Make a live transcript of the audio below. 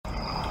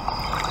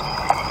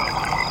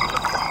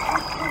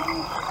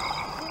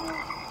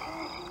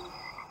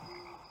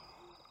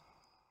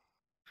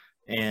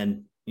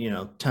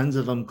tons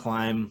of them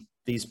climb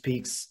these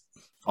peaks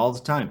all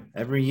the time,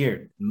 every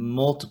year,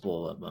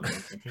 multiple of them.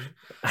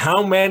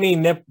 How many,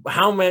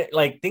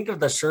 like, think of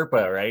the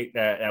Sherpa, right?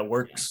 That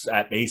works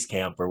at base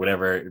camp or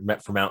whatever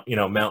for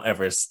Mount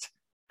Everest.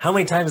 How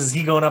many times is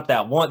he going up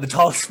the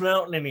tallest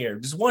mountain in here?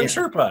 Just one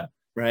Sherpa.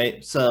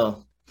 Right.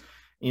 So,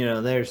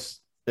 there's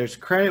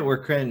credit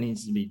where credit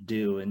needs to be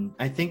due. And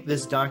I think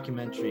this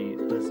documentary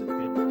does a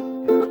good.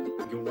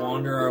 We can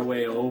wander our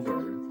way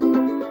over,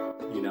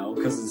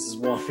 because this is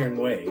Wandering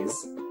Ways.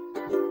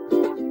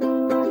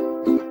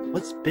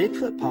 What's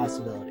Bigfoot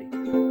possibility?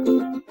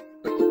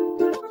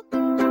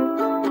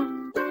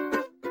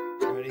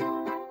 Ready?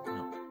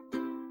 No.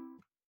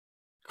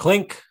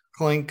 Clink.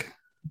 Clink.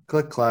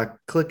 Click, clack,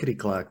 clickety,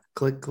 clack,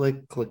 click,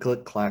 click, click,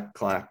 click, clack,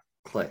 clack,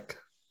 click.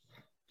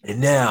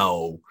 And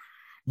now,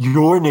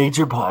 your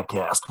nature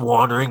podcast,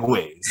 Wandering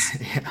Ways.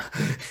 Yeah.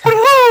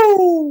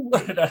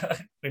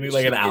 Maybe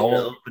like an owl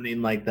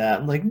opening like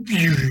that. I'm like,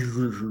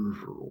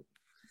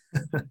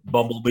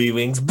 bumblebee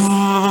wings.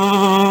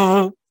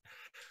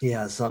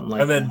 Yeah, something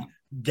like and then that.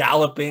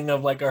 Galloping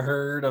of like a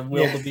herd of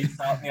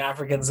wildebeest out in the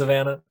African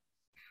savannah.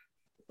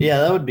 Yeah,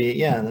 that would be.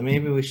 Yeah,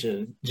 maybe we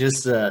should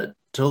just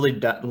totally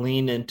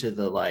lean into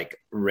the like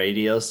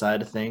radio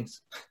side of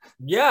things.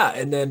 Yeah,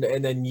 and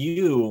then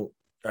you,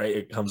 right?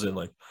 It comes in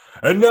like,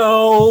 and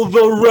now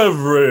the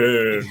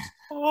Reverend.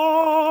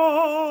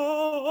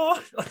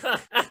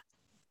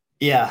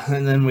 Yeah,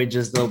 and then we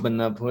just open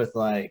up with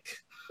like,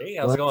 hey,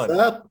 how's it going? What's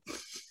up?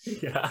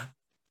 Yeah,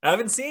 I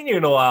haven't seen you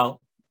in a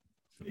while.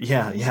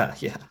 Yeah.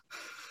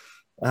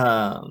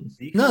 No,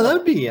 that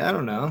would be. I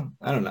don't know.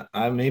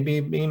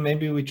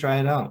 Maybe we try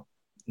it out.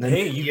 The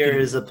new year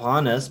is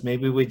upon us.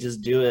 Maybe we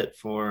just do it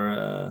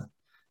for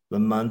the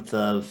month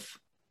of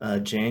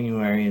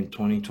January in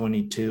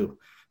 2022.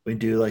 We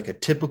do like a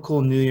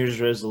typical New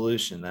Year's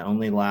resolution that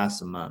only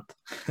lasts a month.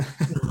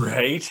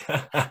 Right.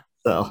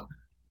 So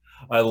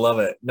I love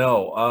it.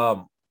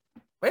 No,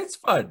 it's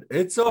fun.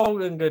 It's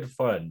all in good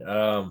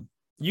fun.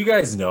 You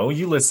guys know,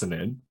 you listen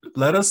in.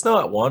 Let us know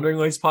at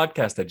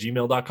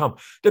wanderingwayspodcast@gmail.com.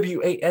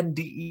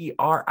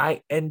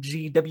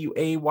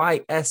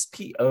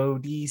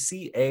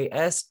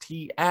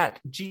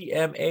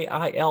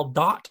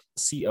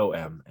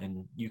 WANDERINGWAYSPODCAST@gmail.com.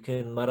 And you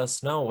can let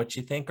us know what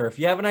you think, or if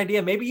you have an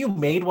idea, maybe you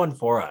made one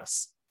for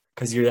us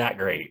because you're that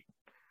great.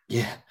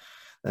 Yeah,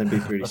 that'd be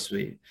pretty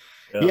sweet.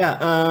 New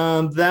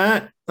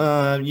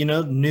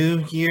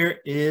year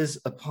is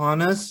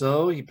upon us,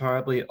 so you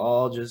probably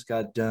all just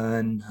got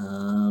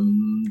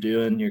done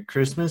doing your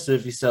Christmas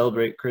if you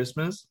celebrate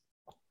Christmas,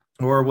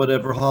 or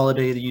whatever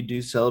holiday that you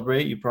do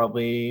celebrate. You're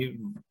probably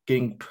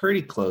getting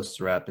pretty close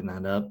to wrapping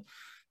that up,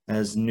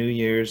 as New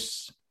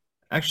Year's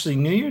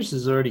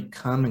has already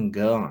come and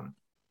gone.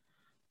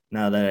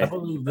 Now that I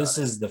believe this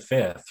is the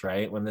 5th,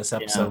 right? When this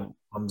episode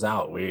comes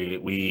out,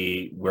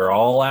 we're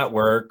all at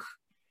work.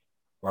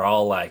 We're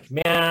all like,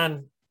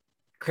 man,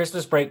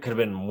 Christmas break could have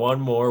been one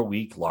more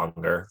week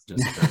longer.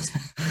 Just because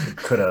it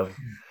could have.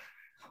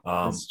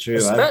 That's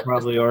true. I've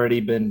probably already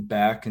been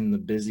back in the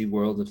busy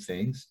world of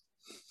things.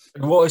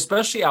 Well,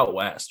 especially out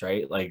west,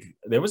 right? Like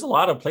there was a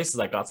lot of places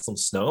that got some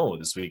snow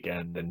this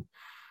weekend,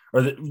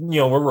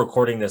 we're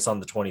recording this on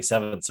the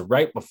 27th, so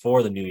right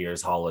before the New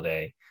Year's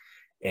holiday,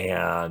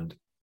 and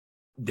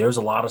there's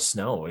a lot of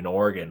snow in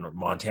Oregon,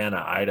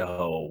 Montana,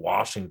 Idaho,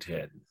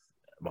 Washington.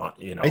 I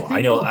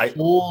think the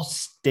whole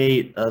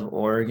state of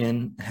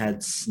Oregon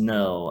had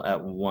snow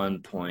at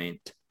one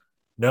point.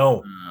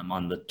 No,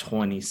 on the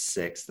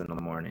 26th in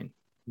the morning.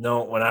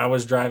 No, when I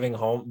was driving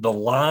home, the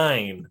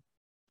line,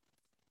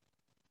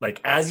 like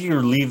as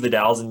you leave the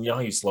Dalles, and how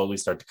you slowly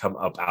start to come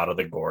up out of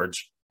the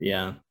gorge.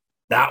 Yeah,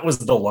 that was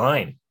the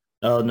line.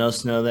 Oh, no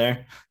snow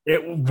there.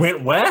 It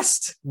went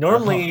west.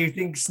 Normally, you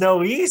think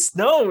snow east.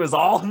 No, it was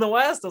all in the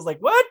west. I was like,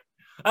 what?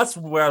 That's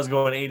where I was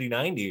going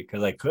 80-90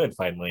 because I could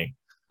finally.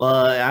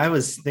 Well, I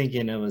was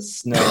thinking it was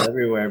snow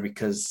everywhere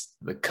because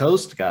the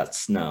coast got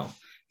snow.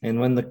 And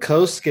when the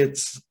coast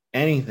gets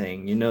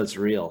anything, it's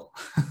real.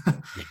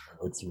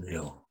 It's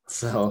real.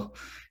 So,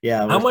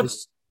 yeah. How much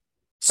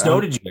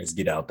snow did you guys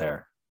get out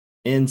there?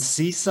 In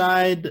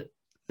Seaside,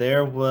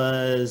 there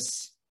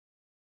was,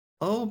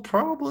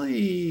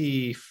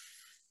 probably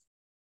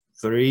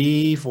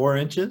 3-4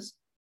 inches.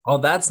 Oh,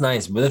 that's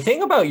nice. But the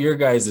thing about your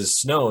guys'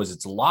 snow is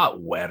it's a lot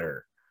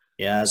wetter.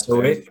 Yeah,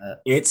 so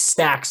it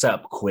stacks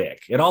up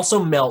quick. It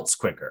also melts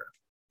quicker.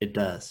 It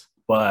does,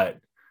 but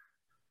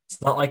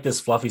it's not like this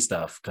fluffy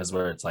stuff because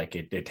where it's like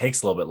it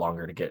takes a little bit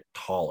longer to get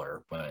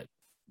taller. But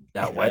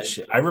that wet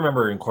shit, I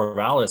remember in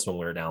Corvallis when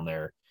we were down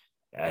there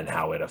and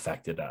how it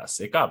affected us.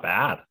 It got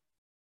bad.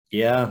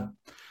 Yeah,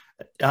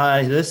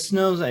 this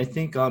snow's I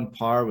think on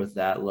par with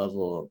that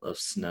level of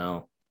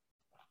snow.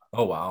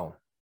 Oh wow.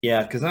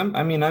 Yeah, because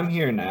I'm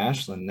here in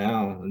Ashland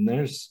now, and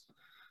there's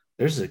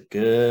a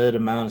good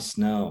amount of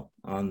snow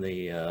on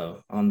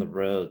the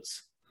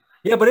roads.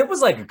 Yeah, but it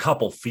was like a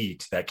couple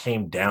feet that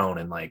came down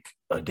in like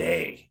a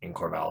day in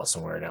Corvallis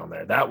somewhere down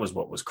there. That was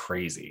what was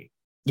crazy.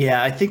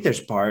 Yeah, I think there's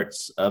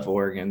parts of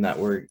Oregon that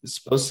were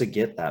supposed to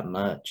get that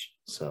much.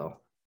 So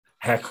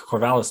Heck,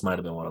 Corvallis might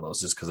have been one of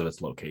those just because of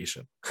its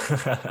location.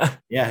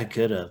 Yeah, I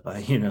could have.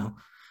 I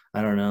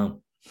don't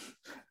know.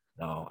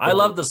 No, I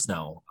love the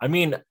snow. I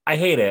mean, I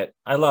hate it.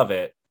 I love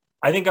it.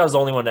 I think I was the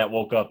only one that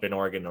woke up in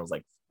Oregon and was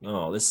like,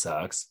 oh, this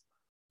sucks.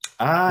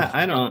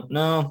 I don't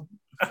know.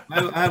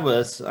 I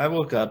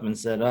woke up and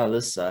said, "Oh,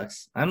 this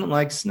sucks. I don't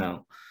like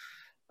snow."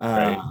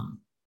 Right. Um,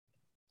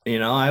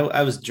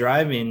 I was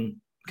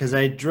driving because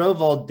I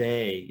drove all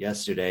day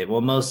yesterday.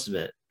 Well, most of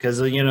it because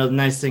the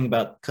nice thing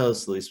about the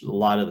coast, at least with a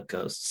lot of the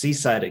coast,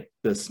 seaside,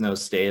 the snow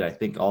stayed, I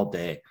think, all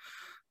day.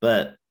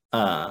 But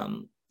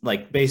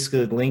like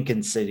basically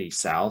Lincoln City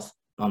South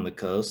on the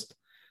coast,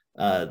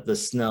 the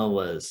snow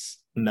was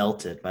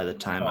melted by the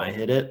time I Oh,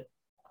 hit it.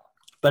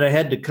 But I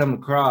had to come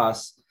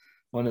across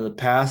one of the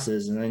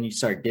passes, and then you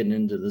start getting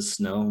into the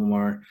snow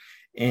more.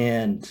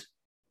 And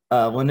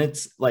when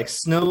it's like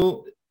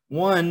snow,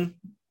 one,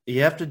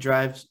 you have to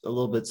drive a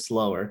little bit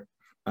slower,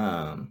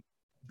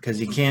 because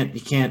you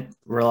can't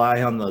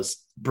rely on those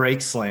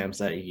brake slams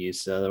that you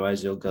use to,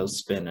 otherwise you'll go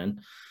spinning.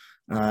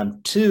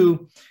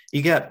 Two,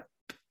 you got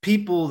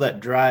people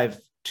that drive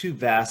two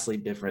vastly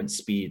different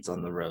speeds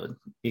on the road.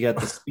 You got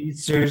the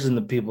speedsters and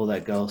the people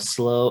that go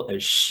slow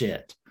as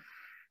shit.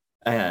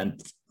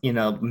 And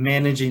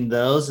managing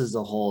those is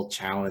a whole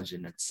challenge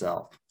in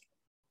itself.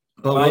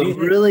 But why do you what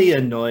think? really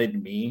annoyed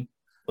me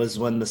was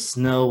when the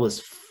snow was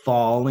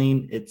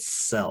falling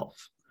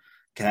itself.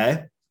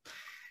 Okay.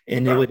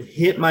 And it would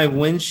hit my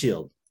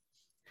windshield.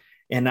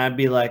 And I'd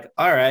be like,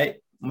 all right,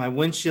 my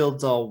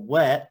windshield's all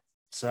wet.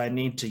 So I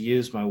need to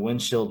use my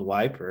windshield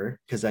wiper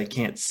because I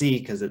can't see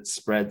because it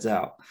spreads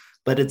out.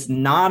 But it's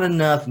not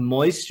enough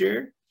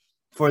moisture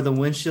for the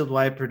windshield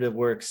wiper to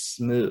work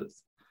smooth.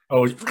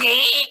 Oh, So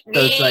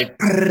it's like,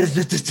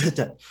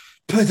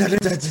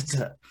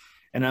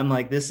 and I'm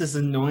like, this is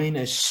annoying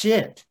as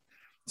shit.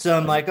 So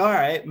I'm like, all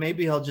right,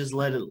 maybe I'll just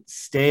let it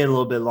stay a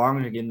little bit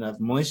longer to get enough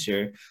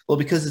moisture. Well,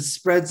 because it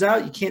spreads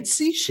out, you can't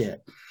see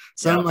shit.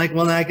 So I'm yeah. like,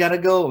 well, I gotta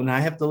go, and I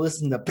have to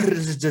listen to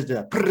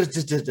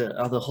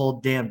the whole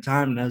damn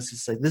time. And I was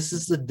just like, this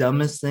is the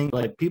dumbest thing.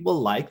 Like,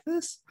 people like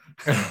this?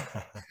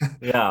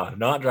 Yeah,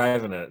 not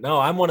driving it. No,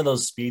 I'm one of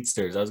those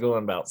speedsters. I was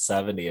going about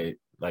 70,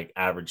 like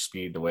average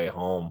speed the way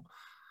home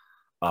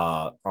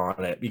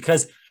on it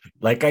because,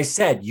 like I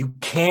said, you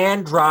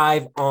can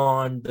drive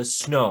on the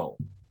snow.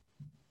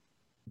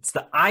 It's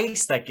the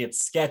ice that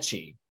gets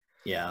sketchy.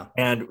 Yeah.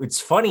 And it's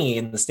funny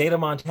in the state of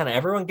Montana,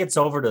 everyone gets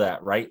over to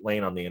that right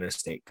lane on the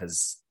interstate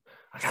because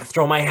I got to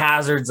throw my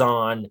hazards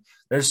on.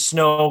 There's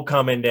snow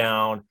coming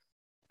down.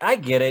 I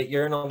get it.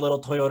 You're in a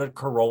little Toyota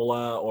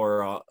Corolla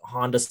or a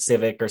Honda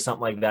Civic or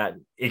something like that.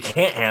 It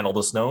can't handle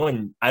the snow.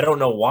 And I don't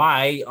know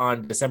why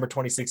on December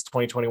 26,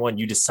 2021,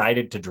 you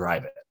decided to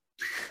drive it.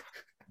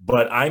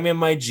 But I'm in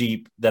my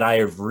Jeep that I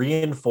have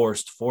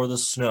reinforced for the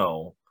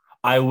snow.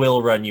 I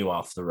will run you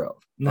off the road.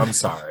 I'm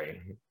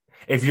sorry.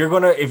 If you're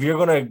gonna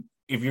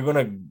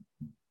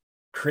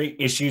create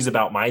issues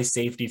about my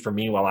safety for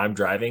me while I'm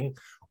driving,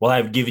 well,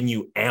 I've given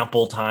you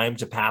ample time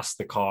to pass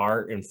the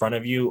car in front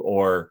of you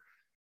or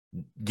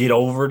get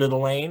over to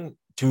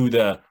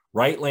the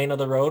right lane of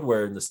the road,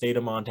 where in the state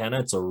of Montana,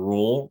 it's a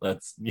rule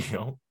that's,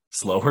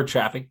 slower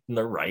traffic in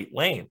the right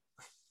lane.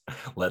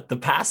 Let the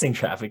passing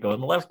traffic go in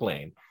the left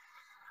lane.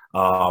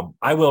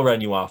 I will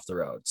run you off the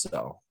road.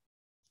 So,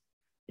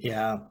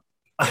 Yeah.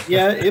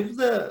 Yeah, if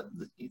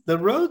the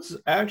roads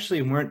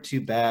actually weren't too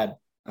bad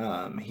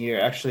here.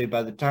 Actually,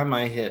 by the time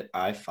I hit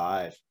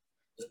I-5,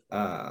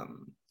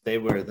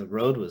 the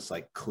road was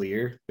like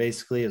clear,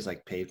 basically. It was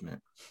like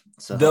pavement.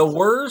 the So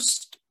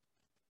worst,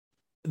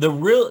 I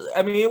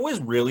mean, it was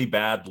really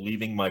bad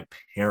leaving my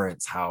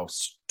parents'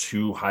 house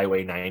to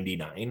Highway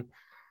 99.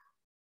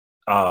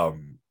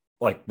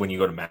 Like when you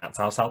go to Matt's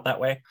house out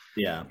that way,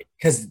 yeah.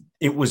 because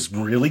it was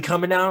really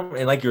coming down.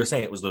 And like you were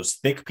saying, it was those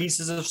thick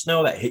pieces of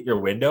snow that hit your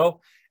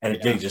window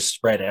and they Yeah. just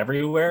spread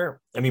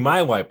everywhere. I mean,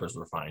 my wipers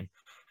were fine,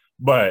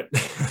 but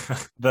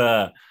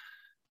there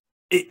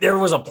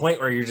was a point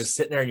where you're just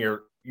sitting there and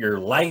your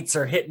lights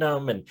are hitting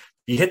them, and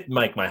you hit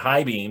like my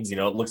high beams, it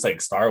looks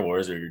like Star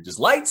Wars, or you're just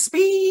light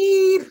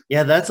speed.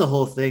 Yeah, that's a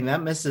whole thing.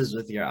 That messes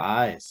with your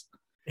eyes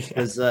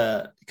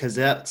Yeah. because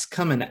that's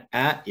coming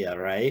at you,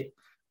 right?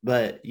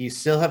 But you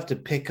still have to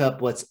pick up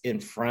what's in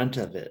front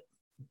of it.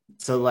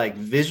 So like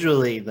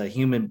visually, the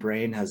human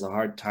brain has a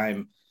hard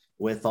time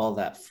with all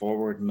that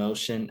forward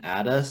motion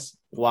at us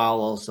while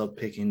also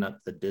picking up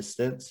the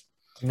distance.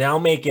 Now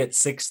make it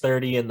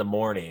 6:30 in the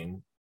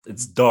morning.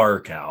 It's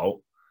dark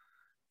out,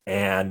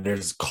 and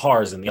there's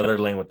cars in the other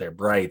lane with their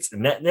brights,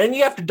 and then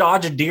you have to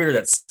dodge a deer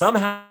that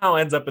somehow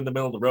ends up in the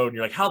middle of the road, and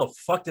you're like, how the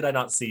fuck did I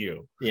not see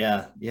you?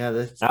 Yeah, yeah,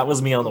 That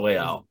was me on the way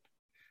out.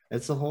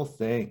 It's a whole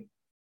thing.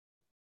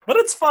 But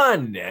it's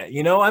fun.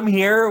 I'm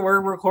here, we're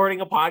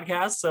recording a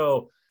podcast,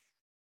 so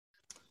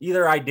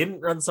either I didn't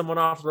run someone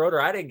off the road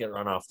or I didn't get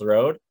run off the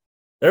road.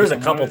 There's a Yeah,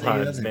 one couple or the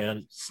times, other.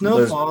 man.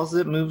 Snow falls,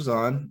 it moves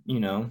on.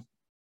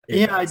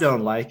 Yeah, I Does.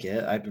 don't like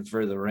it. I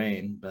prefer the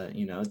rain, but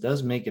it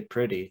does make it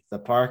pretty. The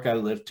park I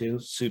live to,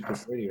 super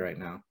pretty right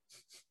now.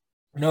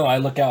 No, I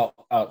look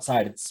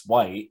outside, it's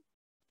white.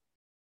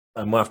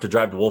 I'm gonna have to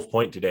drive to Wolf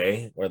Point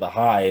today, where the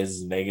high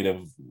is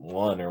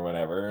 -1 or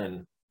whatever,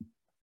 and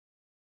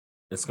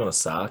it's gonna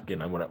suck.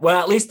 And I'm gonna well,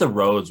 at least the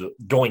roads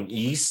going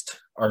east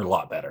are a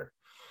lot better.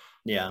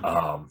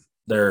 Yeah.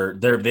 They've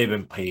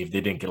been paved.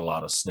 They didn't get a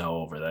lot of snow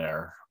over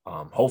there.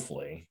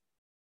 Hopefully,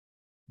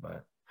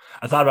 but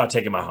I thought about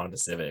taking my Honda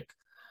Civic,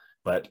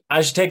 but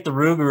I should take the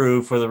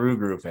Rougarou for the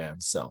Rougarou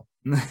fans. So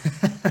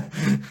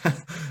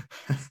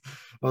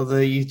Although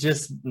you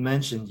just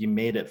mentioned you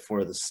made it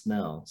for the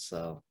snow,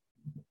 so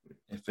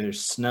if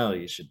there's snow,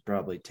 you should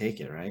probably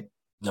take it, right?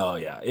 no,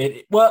 yeah,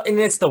 it well, and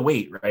it's the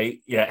weight,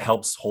 right? Yeah, it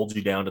helps hold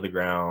you down to the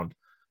ground.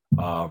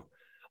 Um,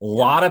 a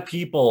lot of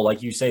people,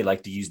 like you say,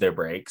 like to use their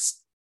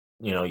brakes.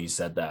 You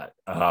said that.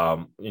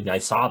 And I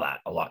saw that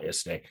a lot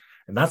yesterday.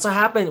 And that's what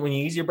happened when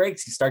you use your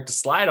brakes. You start to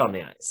slide on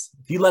the ice.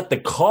 If you let the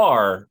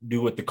car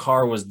do what the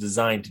car was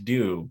designed to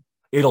do,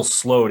 it'll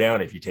slow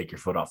down if you take your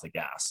foot off the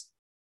gas.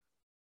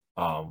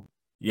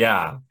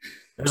 Yeah.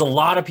 There's a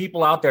lot of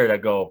people out there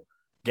that go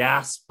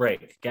gas,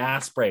 brake,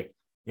 gas, brake.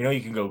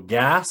 You can go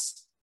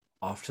gas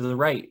off to the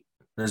right.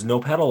 There's no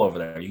pedal over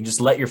there. You can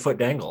just let your foot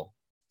dangle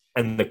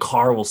and the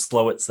car will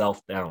slow itself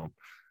down.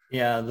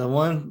 Yeah, the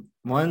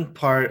one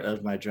part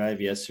of my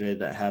drive yesterday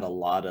that had a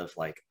lot of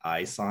like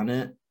ice on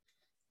it.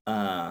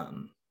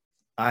 Um,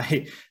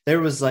 I there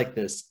was like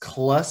this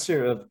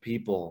cluster of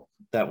people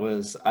that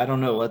was I don't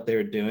know what they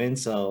were doing,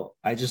 so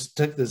I just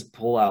took this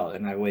pull out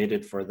and I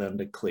waited for them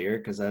to clear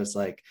because I was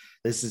like,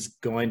 this is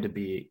going to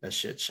be a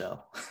shit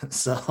show.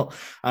 So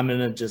I'm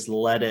gonna just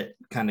let it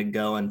kind of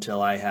go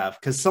until I have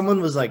because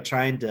someone was like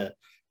trying to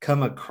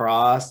come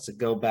across to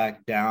go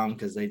back down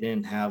because they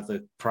didn't have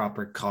the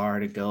proper car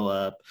to go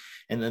up,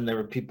 and then there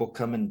were people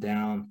coming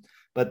down.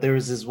 But there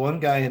was this one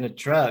guy in a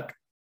truck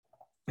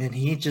and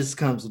he just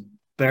comes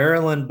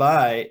barreling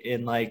by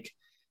in like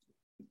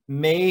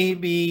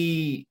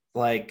maybe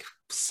like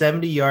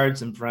 70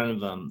 yards in front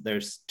of him.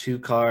 There's two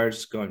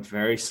cars going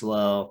very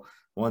slow.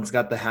 One's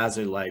got the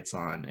hazard lights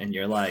on, and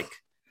you're like,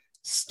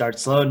 start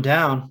slowing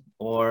down,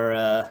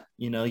 or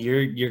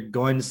you're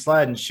going to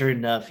slide. And sure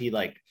enough, he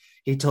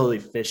totally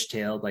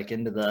fishtailed like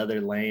into the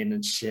other lane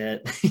and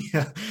shit.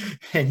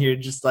 And you're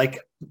just like,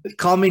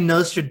 call me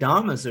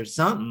Nostradamus or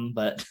something,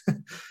 but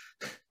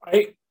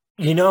I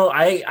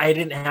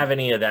didn't have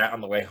any of that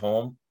on the way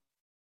home.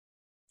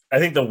 I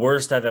think the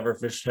worst I've ever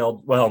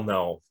fishtailed. Well,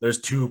 no, there's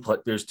two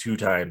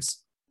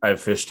times I've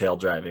fishtailed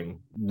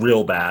driving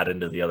real bad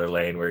into the other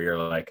lane where you're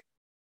like,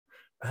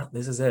 well,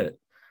 this is it.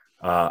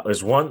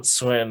 There's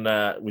once when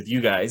with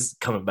you guys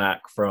coming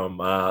back from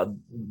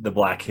the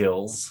Black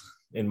Hills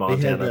in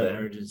Montana. They had the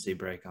emergency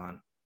brake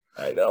on.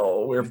 I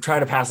know. We were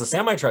trying to pass a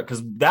semi truck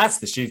because that's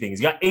the shitty thing.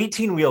 He's got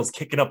 18 wheels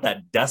kicking up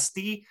that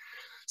dusty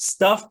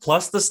stuff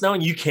plus the snow,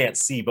 and you can't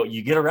see, but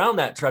you get around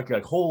that truck, you're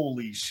like,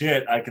 holy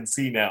shit, I can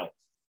see now.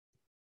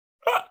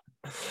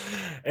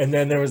 And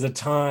then there was a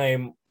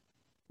time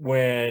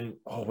when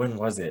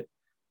was it?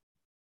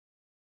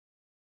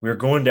 We were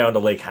going down to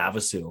Lake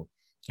Havasu,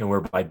 and we're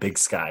by Big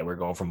Sky. We're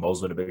going from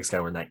Bozeman to Big Sky.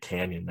 We're in that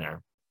canyon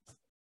there.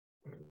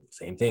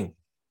 Same thing.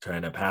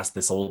 Trying to pass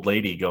this old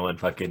lady going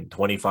fucking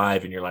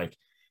 25, and you're like,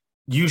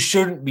 you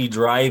shouldn't be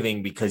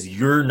driving because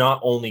you're not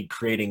only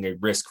creating a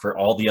risk for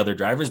all the other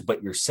drivers,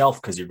 but yourself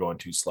because you're going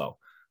too slow.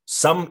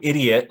 Some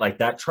idiot like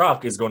that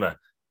truck is going to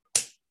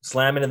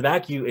slam into the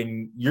back of you,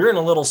 and you're in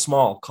a little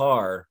small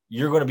car.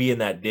 You're going to be in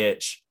that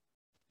ditch,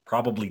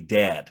 probably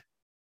dead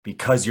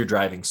because you're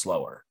driving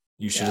slower.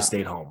 You should have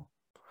stayed home.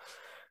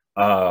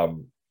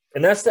 And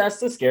that's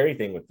the scary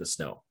thing with the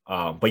snow.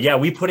 But yeah,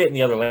 we put it in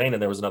the other lane,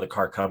 and there was another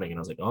car coming, and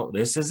I was like, oh,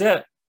 this is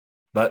it.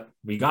 But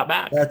we got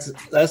back. That's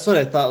what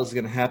I thought was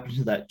going to happen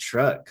to that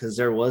truck, because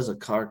there was a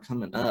car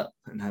coming up,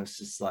 and I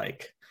was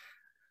like,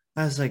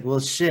 well,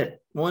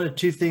 shit, one of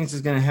two things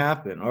is going to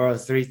happen, or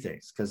three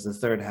things, because the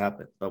third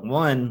happened. But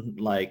one,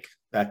 like,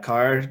 that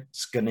car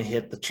is going to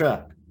hit the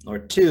truck, or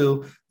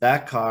two,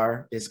 that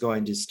car is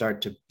going to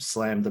start to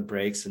slam the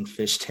brakes and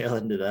fishtail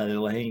into the other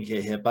lane and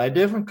get hit by a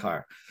different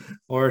car,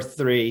 or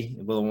three,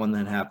 well, the one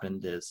that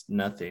happened is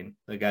nothing.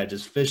 The guy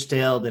just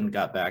fishtailed and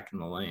got back in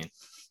the lane.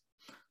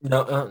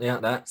 No, yeah,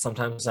 that's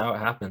sometimes how it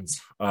happens.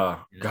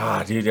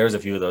 God, dude, there was a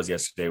few of those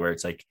yesterday where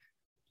it's like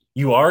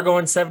you are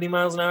going 70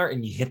 miles an hour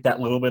and you hit that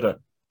little bit of,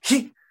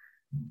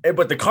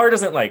 but the car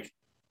doesn't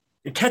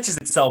it catches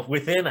itself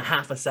within a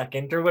half a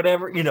second or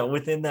whatever,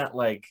 within that,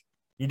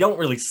 you don't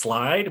really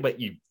slide,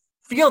 but you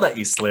feel that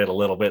you slid a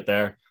little bit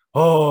there.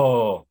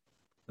 Oh,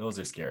 those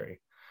are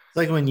scary. It's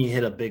like when you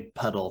hit a big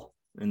puddle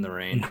in the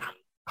rain.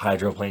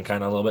 Hydroplane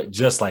kind of a little bit,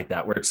 just like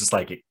that, where it's just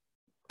like it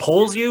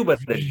pulls you, but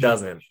it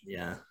doesn't.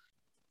 Yeah.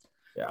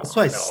 That's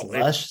why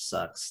slush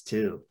sucks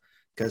too,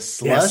 because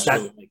slush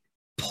will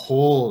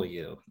pull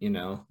you.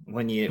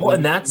 When you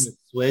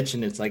switch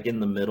and it's like in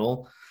the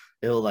middle,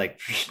 it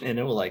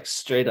will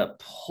straight up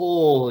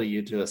pull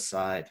you to a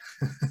side.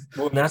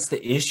 Well, and that's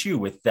the issue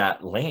with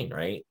that lane,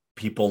 right?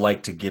 People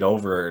like to get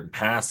over and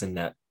pass in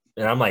that,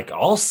 and I'm like,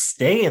 I'll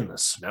stay in the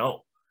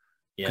snow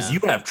because you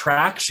have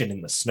traction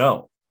in the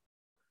snow.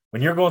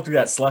 when you're going through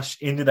that slush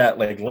into that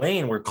like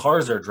lane where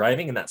cars are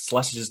driving and that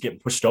slush is just getting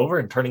pushed over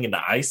and turning into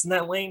ice in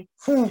that lane.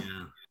 Yeah.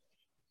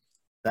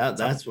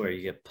 That's where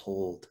you get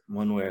pulled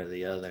one way or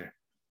the other.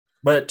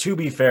 But to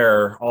be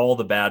fair, all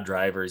the bad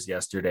drivers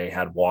yesterday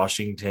had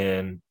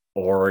Washington,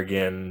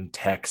 Oregon,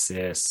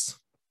 Texas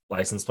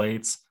license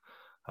plates.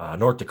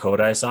 North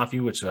Dakota, I saw a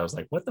few, which I was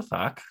like, what the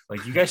fuck?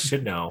 Like, you guys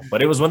should know.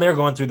 But it was when they were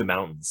going through the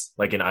mountains,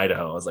 like in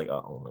Idaho. I was like,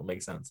 oh, it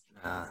makes sense.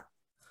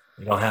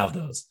 You don't have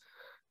those.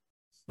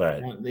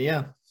 But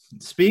yeah.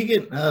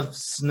 Speaking of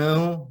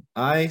snow,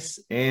 ice,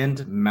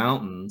 and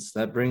mountains,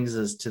 that brings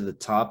us to the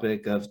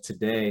topic of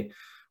today.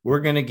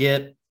 We're going to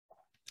get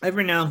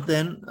every now and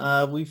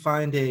then we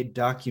find a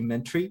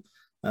documentary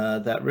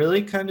that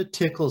really kind of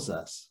tickles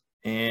us.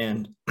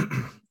 And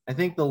I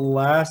think the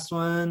last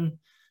one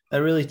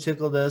that really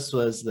tickled us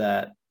was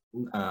that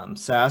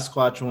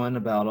Sasquatch one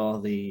about all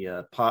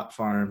the pot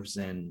farms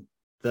and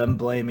them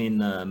blaming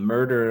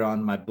murder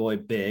on my boy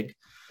Big.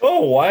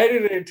 oh, why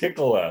did it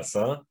tickle us,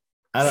 huh?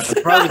 I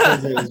don't probably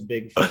because it was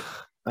Bigfoot.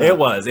 It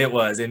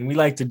was, and we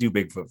like to do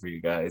Bigfoot for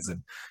you guys.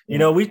 And you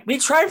know, we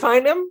tried to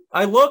find him.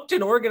 I looked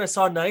in Oregon, I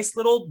saw a nice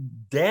little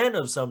den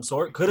of some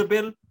sort. Could have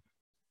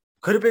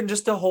been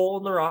just a hole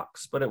in the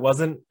rocks, but it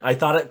wasn't. I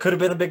thought it could have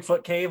been a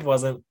Bigfoot cave,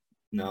 wasn't.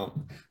 No,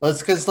 well, it's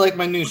because like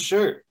my new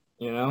shirt,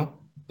 you know,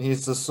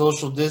 he's the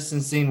social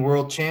distancing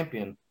world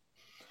champion.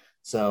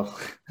 So,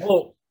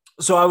 well,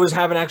 so I was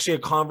having actually a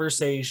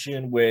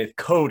conversation with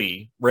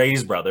Cody,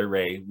 Ray's brother.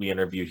 Ray, we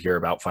interviewed here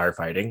about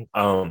firefighting.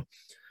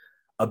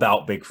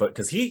 About Bigfoot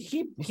because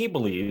he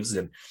believes,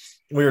 and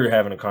we were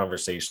having a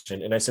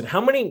conversation, and I said,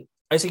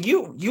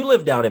 you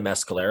live down in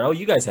Mescalero,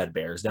 you guys had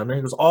bears down there.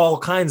 He goes, all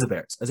kinds of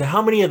bears. I said,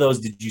 how many of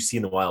those did you see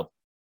in the wild?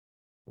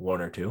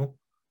 One or two.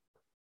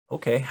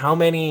 Okay, how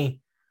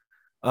many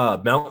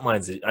mountain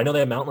lions? I know they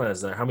have mountain lions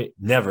there. How many?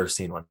 Never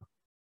seen one.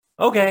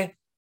 Okay,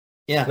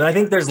 yeah, and I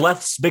think there's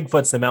less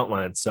Bigfoots than mountain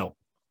lions, so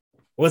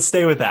let's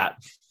stay with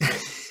that.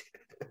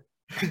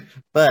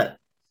 But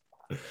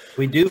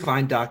we do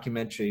find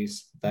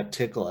documentaries that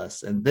tickle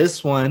us, and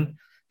this one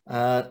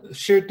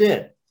sure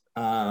did.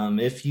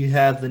 If you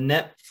have the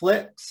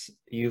Netflix,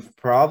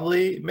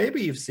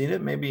 maybe you've seen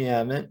it, maybe you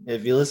haven't.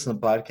 If you listen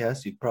to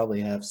podcasts, you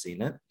probably have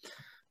seen it.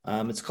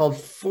 It's called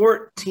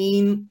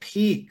 14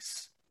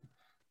 Peaks,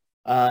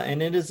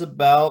 and it is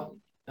about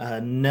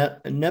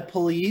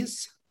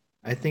Nepalese,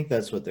 I think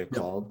that's what they're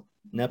called,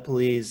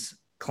 Nepalese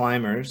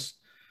climbers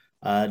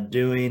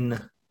doing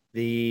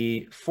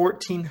the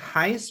 14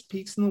 highest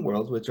peaks in the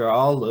world, which are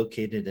all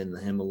located in the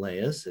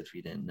Himalayas, if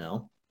you didn't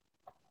know,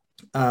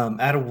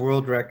 at a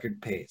world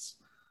record pace.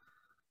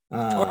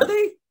 Are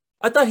they?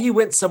 I thought he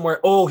went somewhere.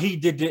 Oh, he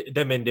did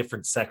them in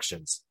different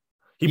sections.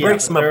 He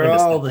breaks them up. They're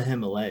all the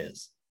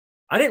Himalayas.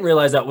 I didn't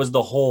realize that was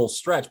the whole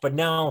stretch, but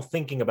now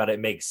thinking about it, it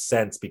makes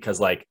sense because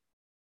like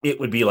it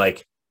would be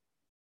like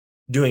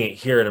doing it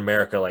here in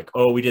America. Like,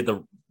 oh, we did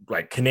the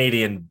like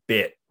Canadian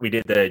bit, we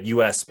did the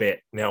US bit.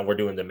 Now we're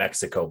doing the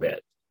Mexico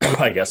bit.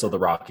 I guess, of the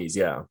Rockies.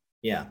 Yeah.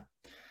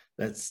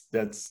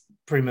 That's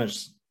pretty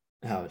much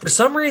how it for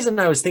some reason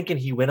I was thinking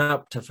he went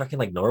up to fucking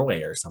like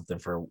Norway or something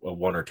for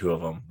one or two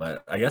of them,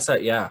 but I guess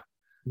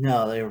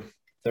no,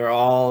 they're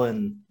all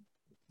in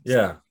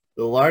the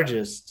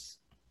largest,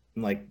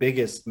 like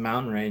biggest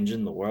mountain range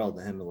in the world,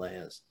 the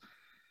Himalayas.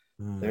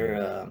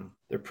 They're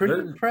pretty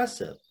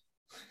impressive.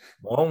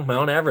 Well,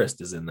 Mount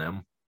Everest is in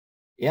them.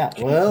 Yeah,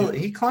 well,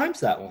 he climbs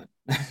that one.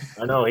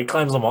 I know, he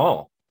climbs them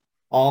all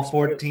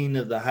 14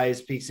 of the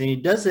highest peaks, and he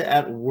does it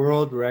at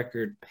world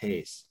record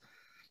pace.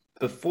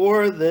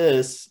 Before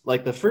this,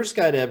 like the first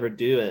guy to ever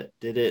do it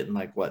did it in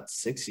like what,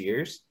 6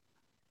 years?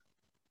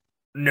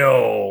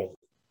 No,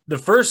 the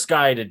first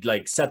guy to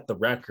like set the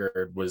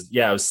record was it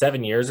was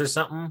 7 years or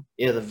something.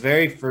 Yeah, the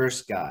very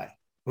first guy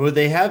who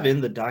they have in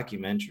the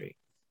documentary.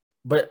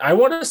 But I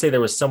want to say there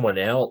was someone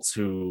else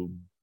who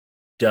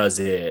does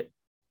it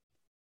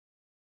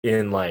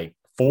in like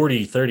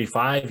 40,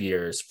 35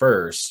 years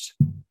first.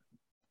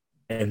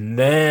 And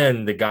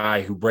then the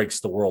guy who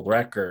breaks the world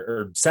record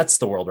or sets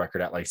the world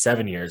record at like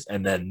 7 years.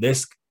 And then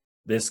this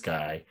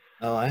guy.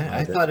 Oh,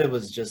 I thought it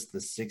was just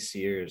the 6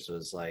 years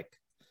was like.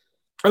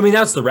 I mean,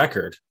 that's the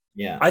record.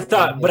 Yeah. I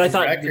thought the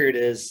record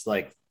is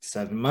like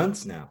 7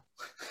 months now.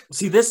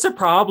 See, this is a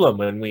problem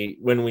when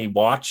we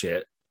watch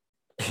it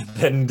and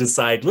then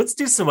decide, let's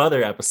do some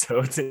other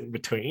episodes in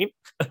between.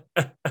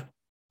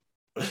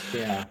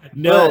 Yeah.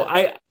 No,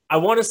 I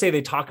want to say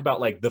they talk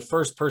about like the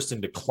first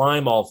person to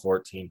climb all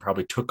 14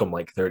 probably took them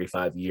like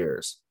 35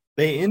 years.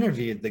 They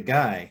interviewed that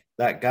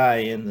guy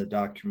in the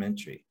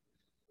documentary.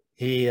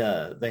 They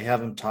have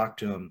him talk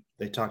to him.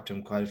 They talked to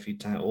him quite a few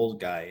times,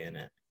 old guy in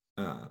it.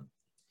 And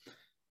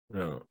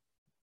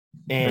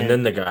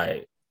then the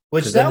guy,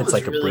 which that was it's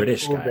like really a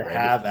British cool guy to right?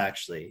 have,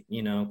 actually,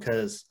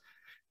 because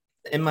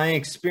in my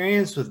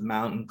experience with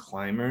mountain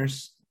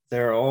climbers,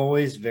 they're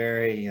always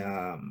very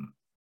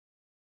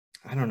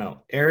I don't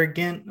know,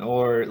 arrogant,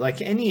 or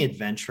like any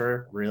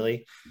adventurer,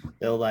 really.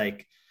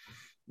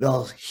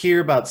 they'll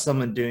hear about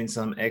someone doing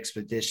some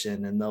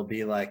expedition and they'll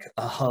be like,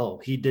 oh,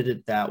 he did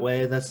it that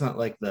way. That's not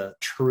like the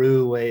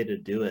true way to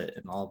do it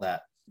and all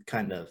that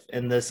kind of.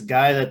 And this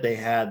guy that they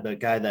had, the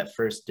guy that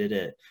first did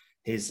it,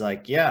 he's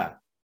like, yeah,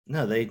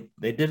 no, they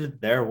did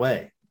it their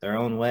way, their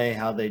own way,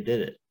 how they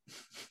did it.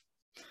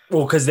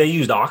 Well, because they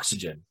used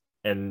oxygen,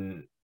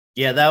 and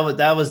Yeah,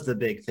 that was the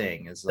big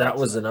thing. Is that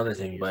was another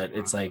thing, but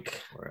it's like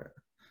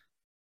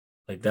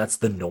that's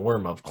the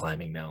norm of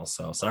climbing now.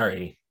 So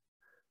sorry.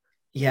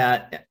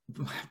 yeah,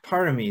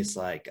 part of me is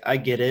like, I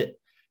get it.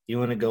 You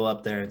want to go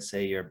up there and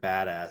say you're a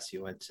badass.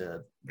 You went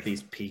to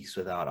these peaks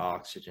without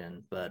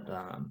oxygen, but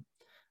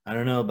I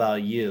don't know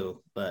about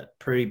you, but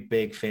pretty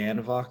big fan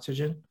of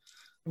oxygen.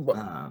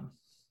 Um,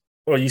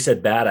 Well, you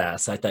said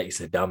badass. I thought you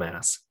said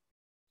dumbass.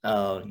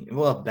 oh,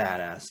 well,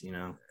 badass, you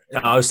know.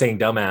 I was saying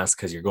dumbass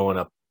because you're going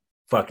up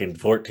fucking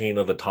 14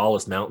 of the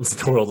tallest mountains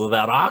in the world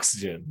without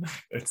oxygen.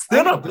 It's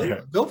thin up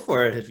there. Go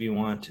for it if you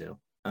want to.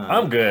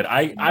 I'm good.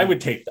 I would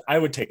take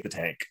the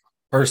tank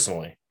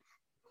personally.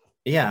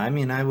 Yeah, I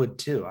mean, I would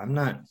too. I'm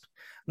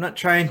not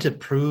trying to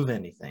prove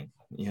anything,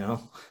 you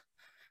know.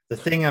 The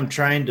thing I'm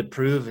trying to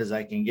prove is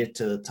I can get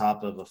to the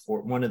top of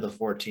one of the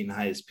 14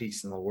 highest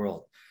peaks in the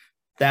world.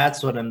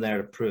 That's what I'm there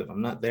to prove.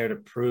 I'm not there to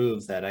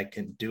prove that I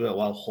can do it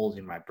while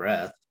holding my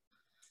breath.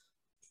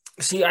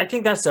 See, I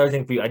think that's the other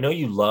thing for you. I know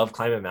you love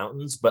climbing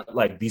mountains, but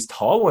like these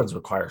tall ones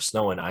require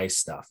snow and ice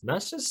stuff. And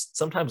that's just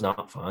sometimes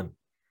not fun.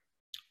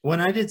 When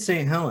I did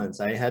St. Helens,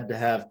 I had to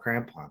have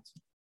crampons.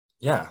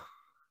 Yeah.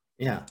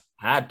 Yeah.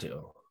 Had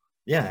to.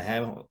 Yeah,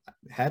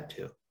 I had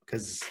to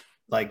because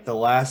like the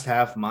last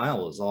half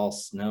mile was all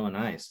snow and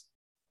ice.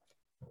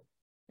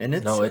 And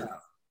it's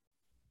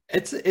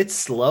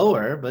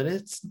slower, but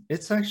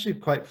it's actually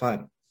quite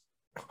fun.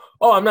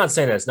 Oh, I'm not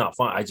saying that it's not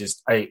fun.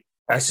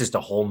 That's just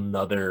a whole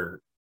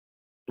nother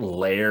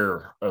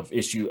layer of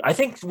issue. I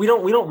think we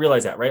don't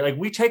realize that, right? Like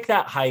we take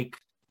that hike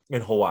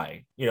in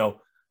Hawaii,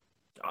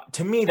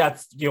 to me,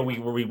 that's,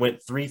 we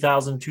went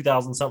 3,000,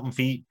 2,000 something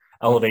feet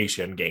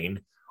elevation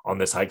gain on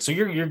this hike. So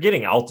you're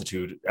getting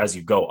altitude as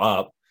you go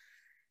up.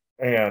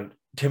 And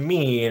to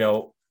me,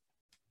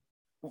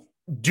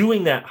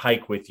 doing that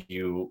hike with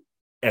you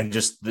and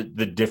just the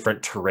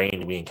different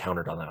terrain we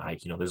encountered on that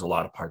hike, there's a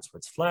lot of parts where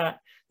it's flat,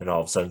 and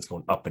all of a sudden it's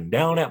going up and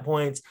down at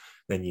points.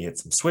 Then you hit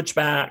some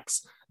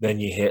switchbacks. Then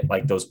you hit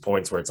like those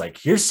points where it's like,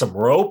 here's some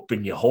rope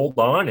and you hold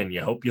on and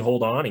you hope you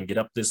hold on and get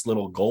up this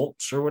little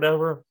gulch or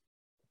whatever.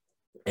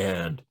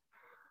 And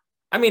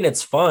I mean,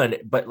 it's fun,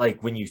 but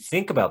like when you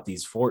think about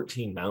these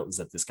 14 mountains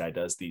that this guy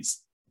does,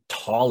 these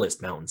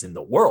tallest mountains in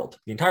the world,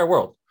 the entire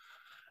world,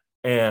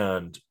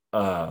 and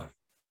the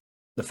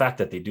fact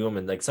that they do them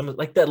in like some,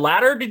 like the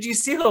ladder. Did you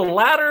see the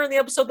ladder in the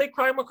episode they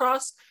climb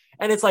across?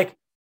 And it's like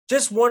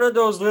just one of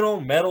those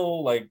little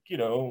metal, like,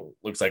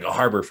 looks like a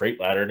Harbor Freight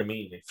ladder to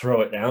me. They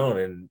throw it down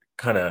and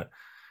kind of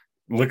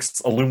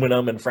looks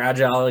aluminum and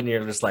fragile, and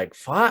you're just like,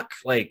 fuck,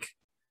 like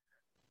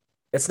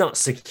it's not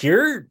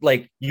secure.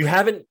 Like you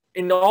haven't,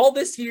 in all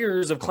this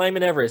years of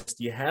climbing Everest,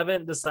 you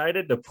haven't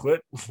decided to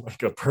put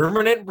like a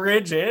permanent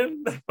bridge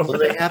in. Well,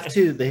 they have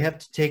to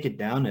take it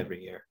down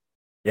every year.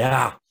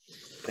 Yeah.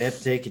 They have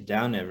to take it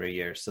down every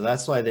year. So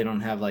that's why they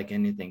don't have like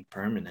anything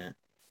permanent.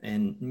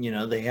 And,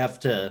 they have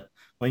to,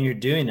 when you're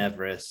doing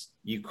Everest,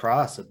 you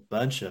cross a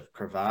bunch of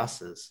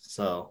crevasses.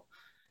 So,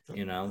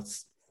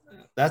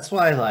 that's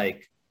why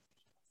like,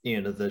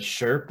 the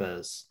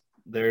Sherpas,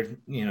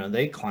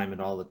 they climb it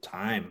all the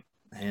time.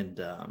 And,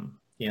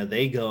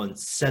 they go and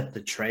set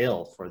the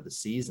trail for the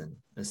season,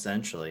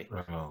 essentially.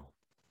 Oh.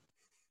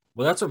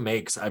 Well, that's what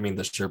makes, the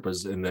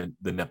Sherpas and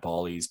the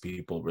Nepalese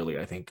people really,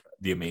 I think,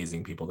 the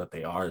amazing people that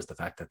they are is the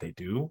fact that they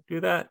do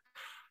that.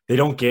 They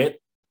don't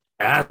get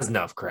as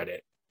enough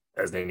credit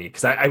as they need.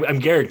 Because I'm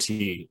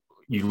guarantee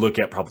you look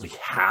at probably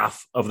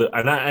half of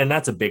and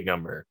that's a big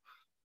number,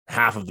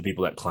 half of the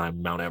people that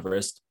climb Mount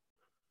Everest,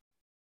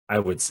 I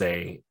would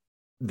say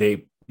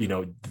they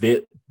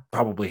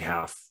probably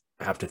have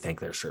to thank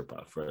their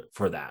Sherpa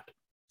for that.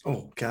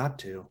 Oh, got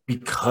to.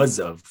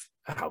 Because of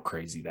how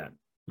crazy that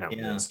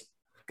mountain is.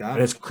 And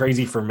it's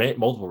crazy for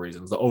multiple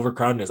reasons. The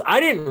overcrowdedness.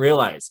 I didn't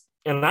realize,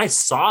 and I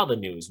saw the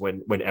news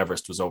when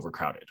Everest was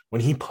overcrowded,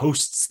 when he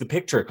posts the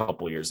picture a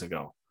couple years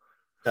ago.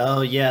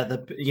 Oh, yeah.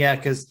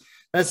 Because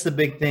that's the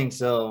big thing.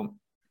 So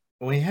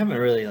we haven't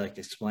really like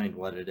explained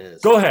what it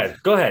is. Go ahead.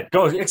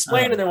 Go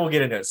explain and then we'll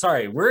get into it.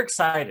 Sorry, we're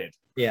excited.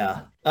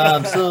 Yeah.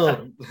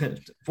 So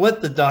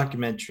what the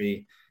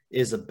documentary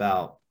is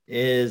about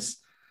is,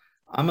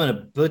 I'm going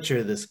to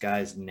butcher this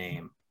guy's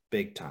name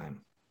big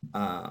time.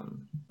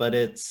 But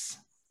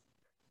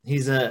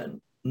he's a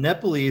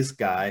Nepalese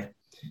guy,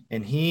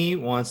 and he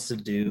wants to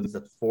do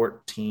the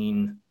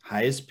 14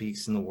 highest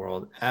peaks in the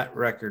world at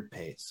record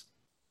pace.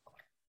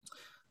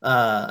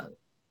 I'm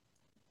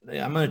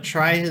going to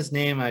try his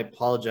name. I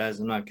apologize.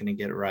 I'm not going to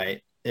get it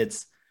right.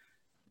 It's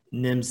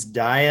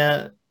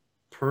Nimsdaya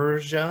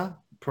Purha.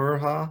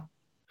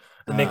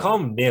 And they call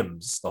him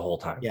Nims the whole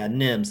time. Yeah,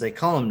 Nims. They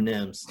call him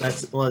Nims.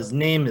 His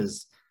name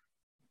is,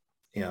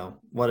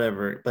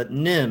 whatever. But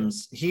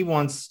Nims, he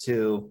wants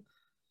to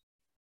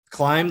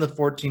climb the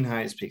 14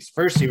 highest peaks.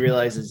 First, he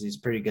realizes he's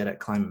pretty good at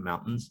climbing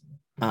mountains.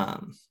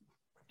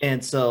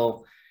 And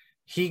so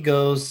he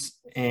goes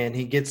and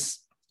he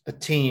gets a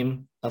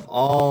team of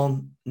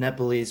all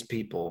Nepalese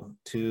people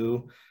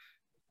to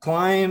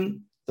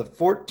climb the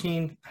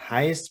 14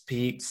 highest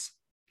peaks.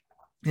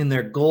 And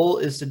their goal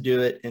is to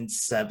do it in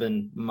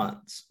 7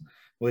 months,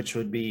 which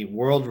would be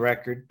world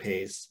record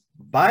pace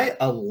by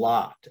a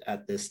lot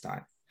at this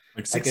time.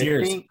 Like 6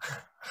 years.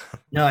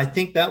 No, I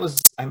think that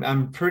was,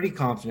 I'm pretty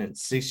confident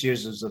 6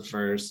 years was the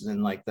first, and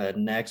then like the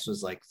next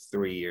was like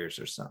 3 years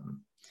or something.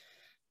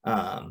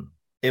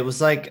 It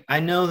was like, I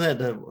know that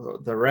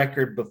the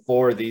record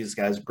before these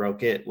guys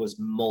broke it was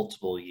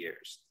multiple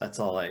years. That's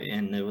all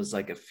and it was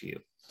like a few.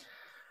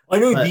 I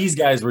know these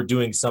guys were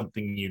doing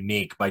something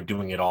unique by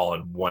doing it all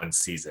in one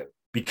season,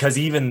 because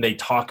even they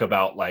talk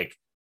about like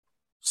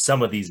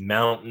some of these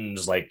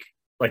mountains, like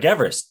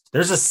Everest.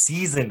 There's a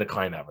season to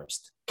climb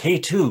Everest.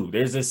 K2,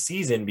 there's a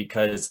season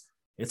because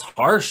it's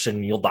harsh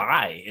and you'll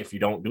die if you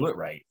don't do it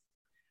right.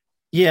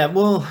 Yeah,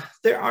 well,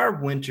 there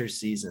are winter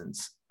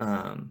seasons,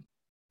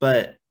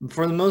 but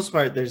for the most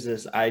part, there's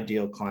this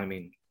ideal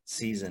climbing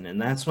season, and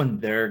that's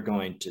when they're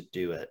going to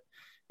do it.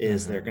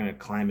 They're going to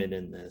climb it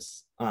in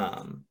this.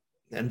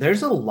 And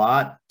there's a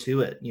lot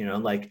to it,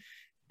 like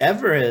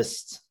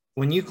Everest.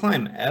 When you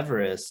climb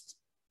Everest,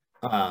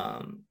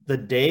 the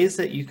days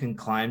that you can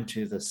climb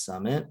to the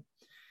summit,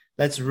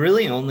 that's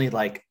really only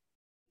like,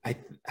 I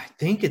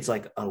think it's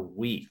like a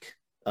week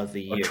of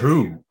the year.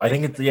 True. I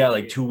think it's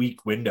like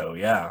 2-week window.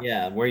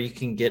 Yeah, where you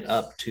can get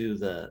up to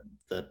the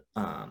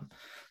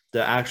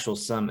actual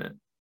summit.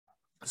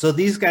 So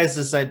these guys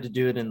decide to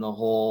do it in the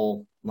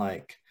whole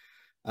like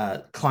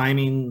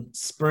climbing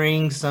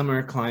spring,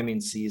 summer climbing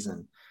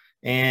season.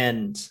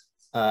 And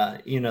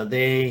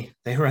they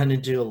run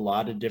into a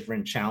lot of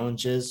different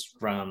challenges,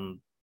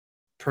 from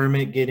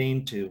permit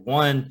getting to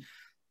one,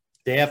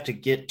 they have to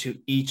get to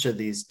each of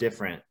these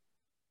different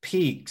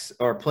peaks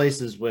or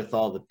places with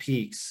all the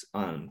peaks,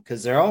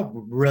 because they're all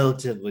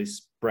relatively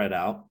spread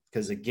out,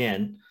 because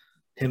again,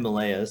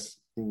 Himalayas,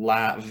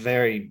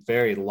 very,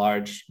 very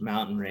large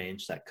mountain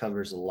range that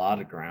covers a lot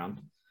of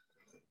ground.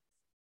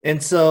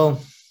 And so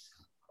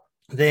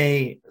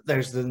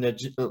there's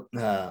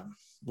the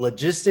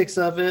logistics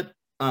of it,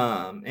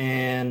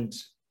 and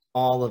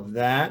all of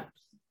that.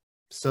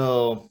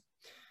 So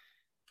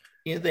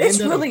it's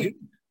really,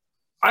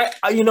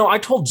 I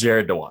told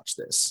Jared to watch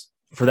this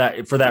for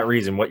that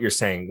reason. What you're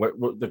saying,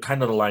 what the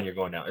kind of the line you're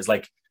going now is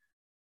like,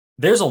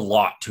 there's a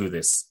lot to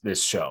this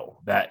show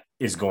that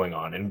is going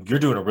on, and you're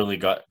doing a really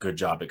good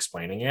job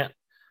explaining it.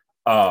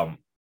 And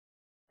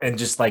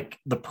just like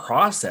the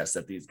process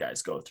that these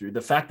guys go through,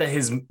 the fact that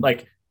his,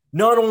 like,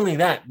 not only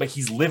that, but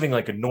he's living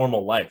like a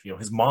normal life.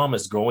 His mom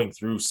is going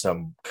through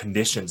some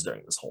conditions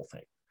during this whole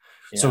thing.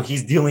 Yeah. So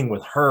he's dealing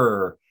with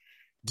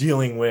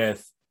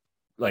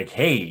like,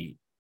 hey,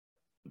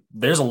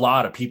 there's a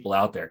lot of people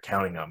out there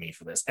counting on me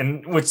for this.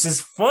 And which is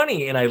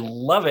funny, and I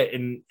love it.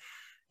 And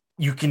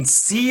you can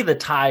see the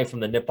tie from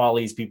the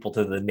Nepalese people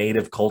to the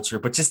native culture,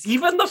 but just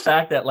even the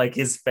fact that like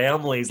his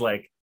family's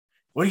like,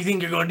 what do you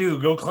think you're going to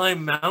do? Go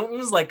climb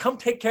mountains? Like, come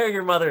take care of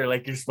your mother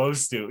like you're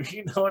supposed to.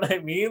 You know what I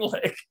mean?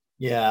 Like,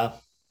 yeah.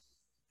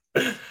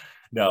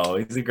 No,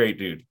 he's a great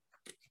dude.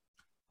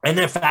 And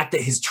the fact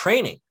that his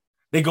training,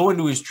 they go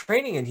into his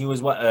training, and he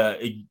was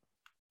what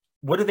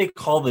do they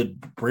call the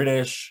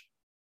British?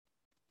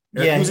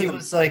 Yeah, he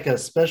was like a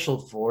special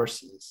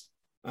forces.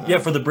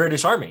 For the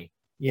British Army.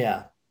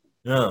 Yeah.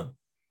 Yeah.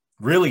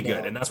 Really good.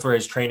 Yeah. And that's where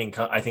his training,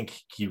 I think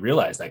he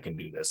realized I can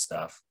do this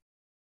stuff.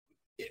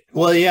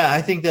 Well, yeah,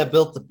 I think that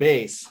built the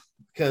base,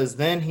 because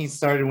then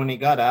when he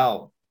got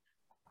out,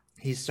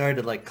 he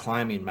started like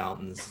climbing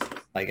mountains,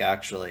 like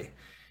actually.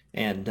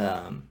 And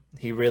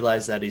he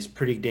realized that he's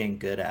pretty dang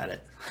good at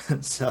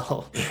it.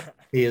 So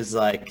he is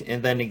like,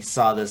 and then he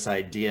saw this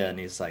idea, and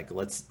he's like,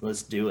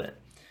 let's do it.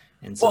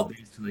 And so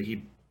basically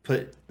he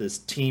put this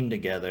team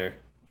together,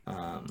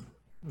 and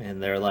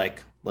they're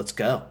like, let's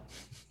go.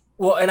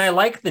 Well, and I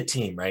like the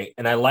team, right?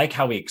 And I like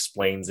how he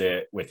explains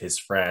it with his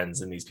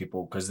friends and these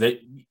people, because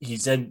he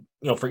said,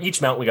 for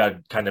each mountain, we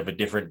got kind of a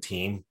different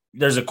team.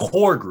 There's a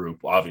core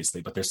group,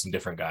 obviously, but there's some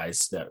different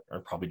guys that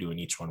are probably doing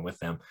each one with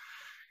them.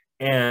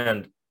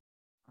 And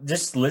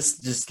just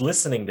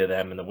listening to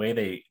them and the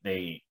way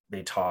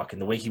they talk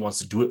and the way he wants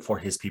to do it for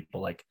his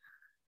people, like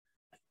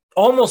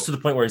almost to the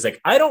point where he's like,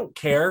 I don't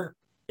care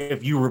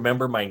if you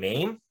remember my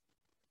name.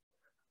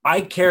 I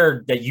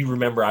care that you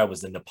remember I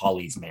was a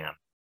Nepalese man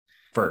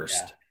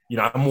first.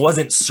 Yeah. I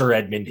wasn't Sir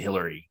Edmund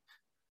Hillary.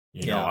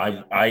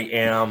 I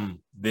am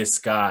this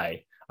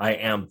guy. I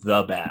am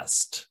the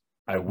best.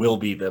 I will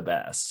be the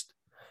best.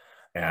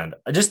 And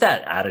just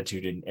that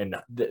attitude and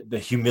the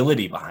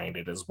humility behind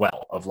it as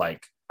well, of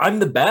like, I'm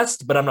the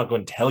best, but I'm not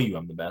going to tell you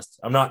I'm the best.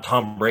 I'm not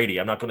Tom Brady.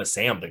 I'm not going to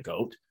say I'm the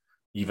GOAT,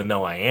 even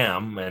though I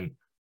am. And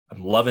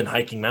I'm loving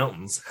hiking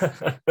mountains.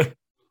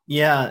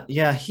 Yeah.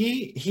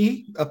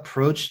 He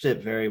approached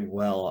it very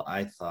well,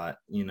 I thought,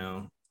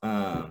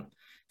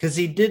 because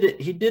he did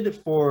it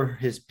for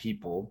his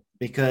people,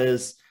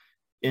 because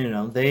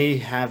they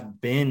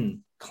have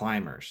been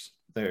climbers.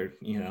 They're,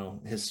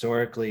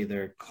 historically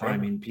they're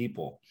climbing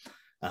people,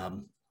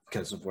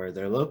 because of where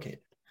they're located.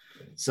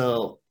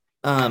 So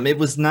it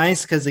was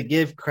nice because it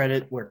gave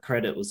credit where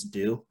credit was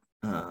due.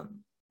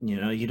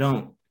 You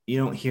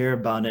don't hear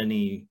about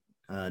any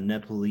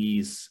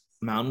Nepalese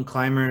mountain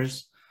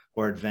climbers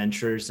or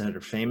adventurers that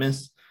are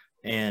famous,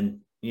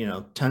 and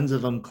tons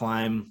of them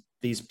climb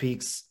these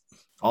peaks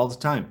all the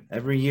time,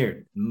 every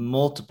year,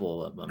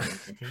 multiple of them.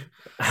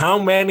 How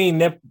many,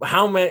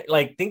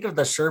 like, think of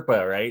the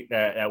Sherpa, right?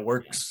 That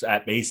works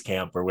at base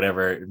camp or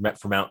whatever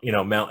for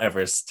Mount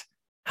Everest.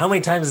 How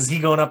many times is he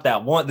going up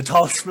the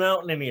tallest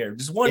mountain in here?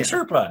 Just one Yeah.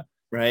 Sherpa.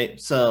 Right.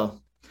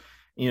 So,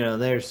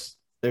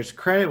 there's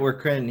credit where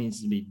credit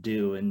needs to be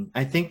due. And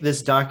I think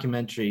this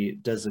documentary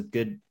does a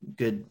good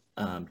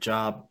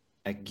job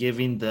at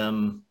giving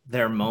them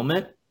their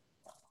moment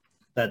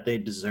that they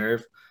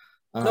deserve.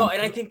 No,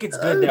 and I think it's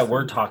good that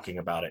we're talking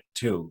about it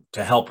too,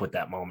 to help with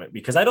that moment,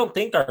 because I don't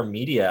think our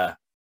media,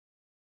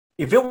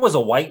 if it was a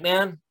white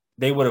man,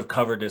 they would have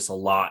covered this a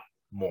lot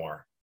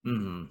more.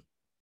 Mm-hmm.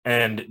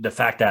 And the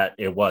fact that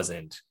it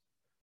wasn't,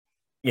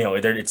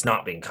 it's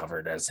not being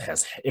covered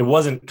it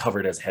wasn't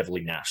covered as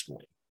heavily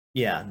nationally.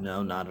 Yeah,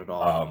 no, not at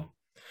all.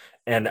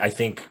 And I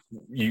think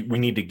we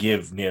need to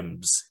give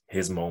Nims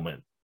his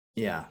moment.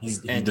 Yeah,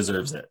 he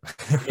deserves it.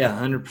 Yeah,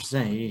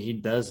 100%. He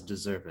does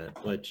deserve it,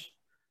 which,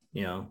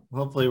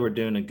 hopefully we're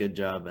doing a good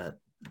job at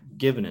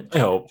giving it. I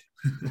hope.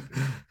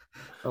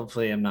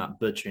 Hopefully I'm not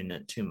butchering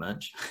it too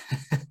much.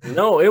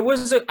 No, it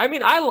was. I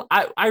mean,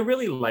 I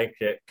really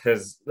liked it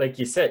because, like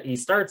you said, he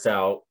starts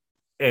out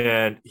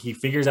and he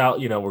figures out,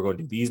 we're going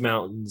to these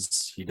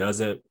mountains. He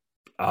does it.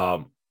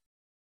 I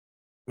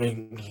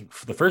mean,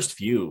 for the first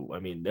few, I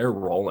mean, they're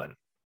rolling.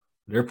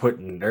 They're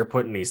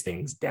putting these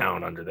things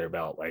down under their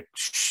belt, like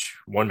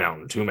one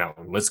mountain, two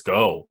mountain, let's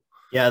go.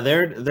 Yeah,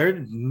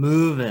 they're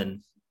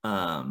moving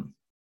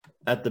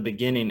at the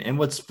beginning. And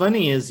what's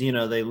funny is,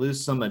 they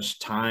lose so much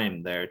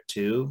time there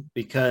too,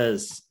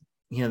 because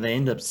they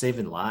end up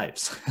saving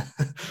lives.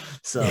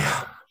 So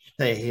yeah.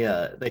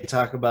 They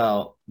talk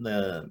about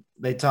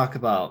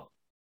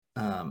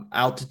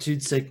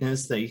altitude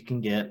sickness that you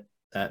can get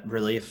that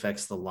really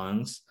affects the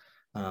lungs.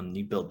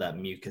 You build that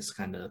mucus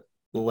kind of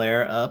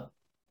layer up,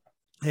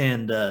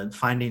 and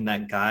finding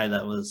that guy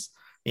that was,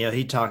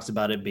 he talks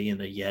about it being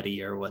a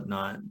Yeti or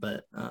whatnot,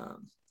 but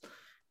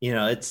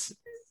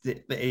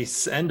they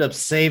end up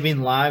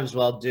saving lives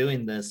while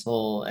doing this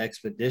whole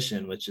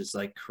expedition, which is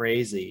like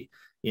crazy.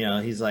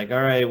 He's like,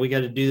 all right, we got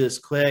to do this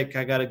quick.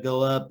 I got to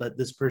go up, but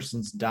this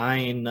person's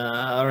dying.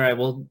 All right,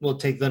 we'll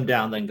take them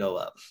down, then go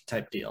up,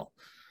 type deal.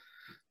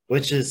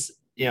 Which is,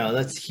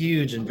 that's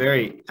huge and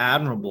very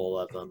admirable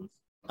of them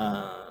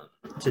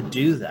to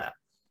do that.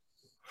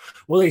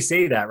 Well, they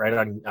say that right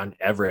on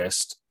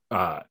Everest.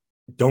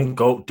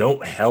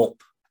 Don't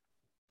help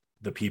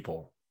the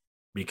people,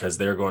 because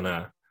they're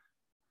gonna,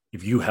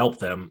 if you help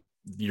them,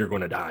 you're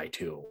gonna die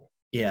too.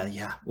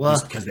 Yeah. Well,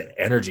 just because the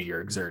energy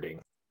you're exerting.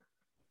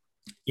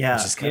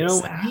 Yeah,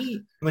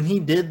 when he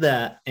did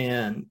that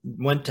and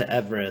went to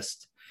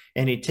Everest,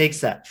 and he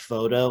takes that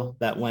photo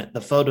that went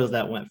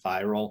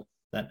viral,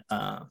 that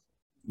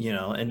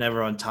and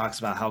everyone talks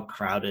about how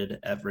crowded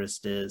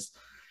Everest is.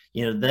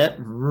 That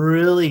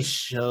really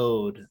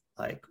showed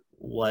like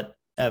what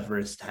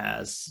Everest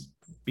has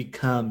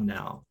become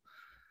now,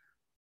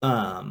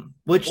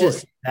 which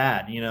is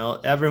sad.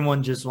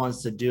 Everyone just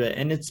wants to do it,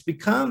 and it's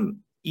become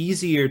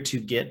easier to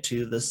get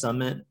to the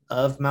summit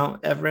of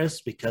Mount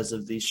Everest because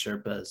of these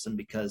Sherpas, and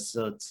because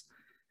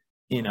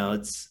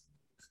it's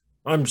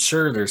I'm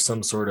sure there's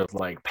some sort of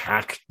like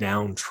packed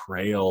down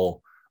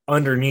trail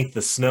underneath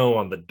the snow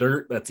on the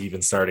dirt that's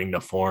even starting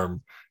to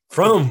form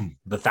from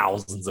the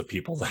thousands of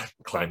people that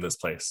climb this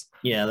place.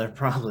 Yeah,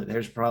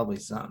 there's probably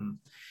something.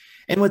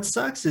 And what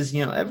sucks is,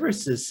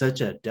 Everest is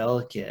such a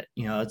delicate,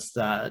 it's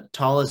the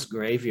tallest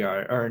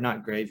graveyard, or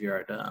not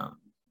graveyard,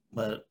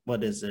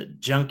 what is it?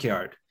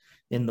 Junkyard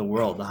in the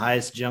world, the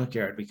highest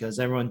junkyard, because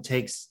everyone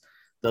takes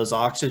those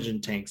oxygen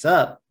tanks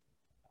up,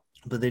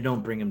 but they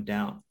don't bring them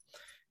down.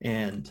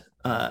 And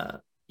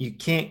you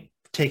can't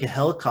take a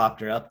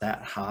helicopter up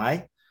that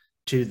high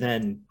to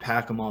then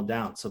pack them all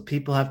down. So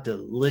people have to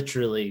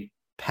literally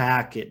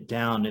pack it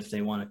down if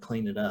they want to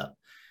clean it up.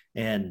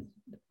 And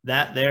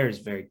that there is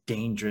very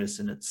dangerous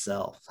in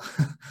itself.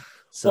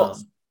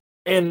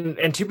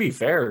 And to be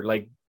fair,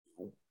 like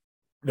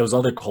those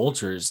other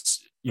cultures,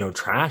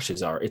 trash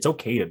it's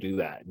okay to do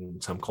that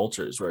in some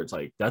cultures where it's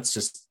like, that's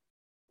just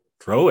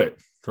throw it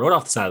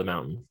off the side of the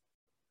mountain.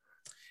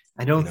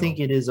 I don't think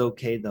it is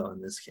okay though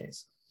in this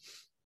case.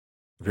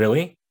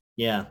 Really?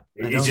 Yeah.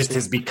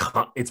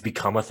 It's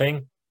become a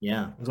thing.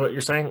 Yeah. Is what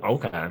you're saying?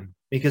 Okay.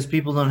 Because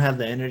people don't have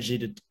the energy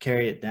to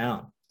carry it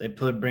down. They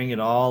bring it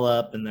all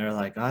up, and they're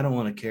like, I don't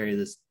want to carry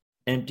this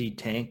empty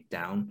tank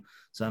down,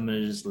 so I'm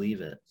going to just leave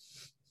it.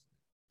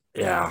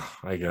 Yeah,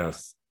 I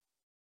guess.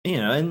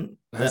 And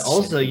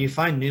also you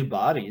find new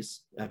bodies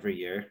every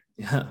year.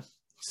 Yeah.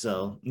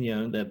 So,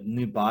 the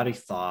new body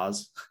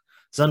thaws.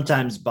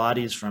 sometimes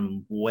bodies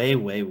from way,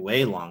 way,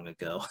 way long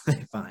ago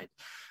they find,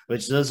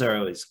 which those are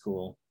always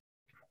cool.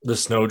 The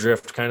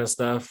snowdrift kind of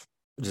stuff.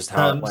 Just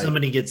how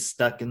Somebody gets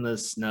stuck in the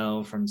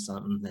snow from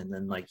something, and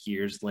then like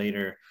years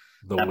later,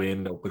 the that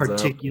wind opens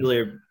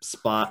particular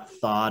spot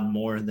thawed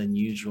more than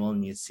usual,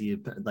 and you see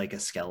like a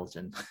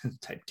skeleton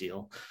type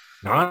deal.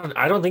 No,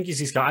 I don't think you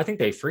see. I think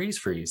they freeze.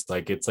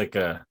 Like it's like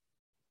a.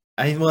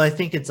 I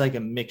think it's like a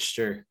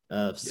mixture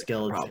of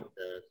skeleton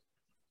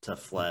to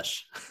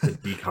flesh. The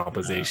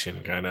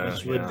decomposition kind of.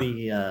 Which would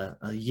be a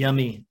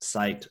yummy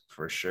sight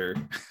for sure.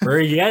 For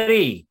a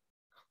Yeti.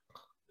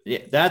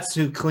 Yeah, that's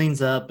who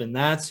cleans up and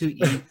that's who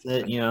eats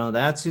it. You know,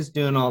 that's who's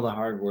doing all the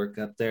hard work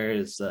up there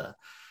is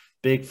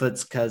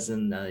Bigfoot's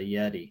cousin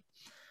Yeti.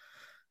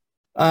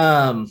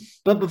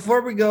 But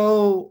before we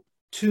go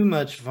too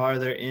much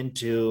farther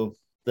into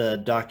the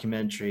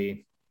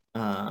documentary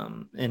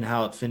and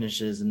how it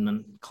finishes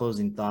and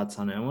closing thoughts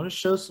on it, I want to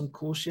show some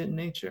cool shit in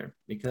nature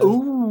because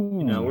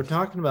you know we're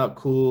talking about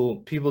cool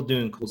people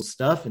doing cool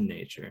stuff in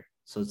nature.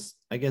 So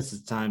I guess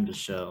it's time to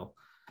show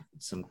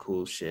some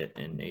cool shit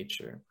in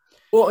nature.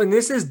 Well, and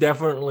this is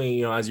definitely,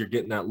 you know, as you're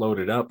getting that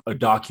loaded up, a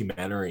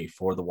documentary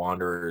for the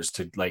wanderers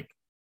to like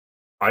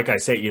I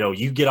say, you know,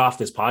 you get off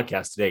this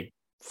podcast today,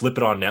 flip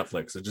it on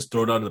Netflix and just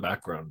throw it on in the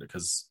background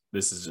because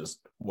this is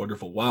just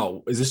wonderful.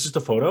 Wow. Is this just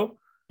a photo?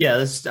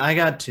 Yeah, I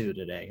got two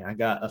today. I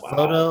got a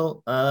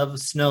photo of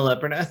snow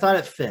leopard. I thought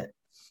it fit.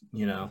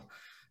 You know,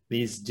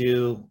 these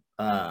do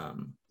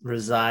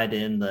reside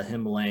in the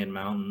Himalayan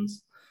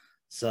mountains.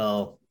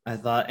 So I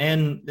thought,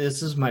 and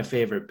this is my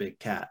favorite big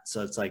cat.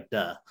 So it's like,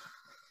 duh.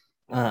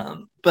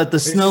 But the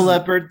snow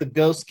leopard, the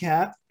ghost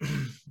cat,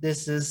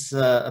 this is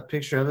a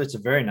picture of it. It's a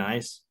very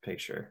nice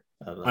picture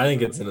of it. I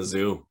think it's in a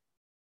zoo.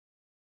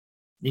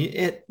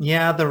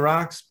 Yeah, the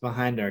rocks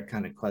behind are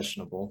kind of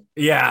questionable.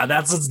 Yeah,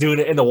 that's what's doing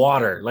it in the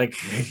water. Like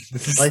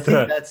I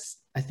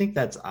think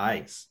that's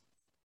ice.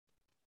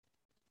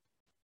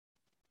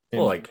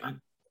 Well, like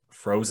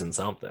frozen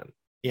something.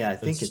 Yeah, I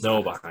think it's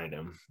snow behind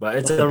him. But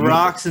it's the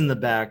rocks in the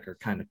back are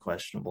kind of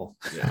questionable.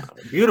 Yeah,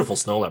 beautiful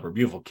snow leopard,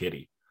 beautiful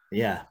kitty.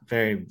 Yeah,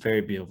 very,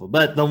 very beautiful.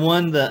 But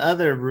the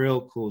other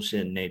real cool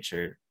shit in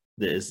nature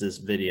is this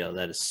video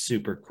that is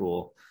super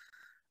cool.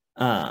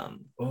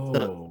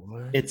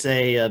 It's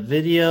a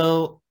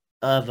video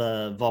of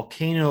a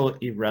volcano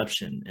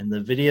eruption, and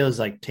the video is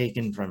like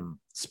taken from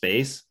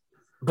space.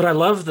 But I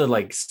love the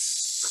like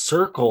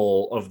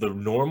circle of the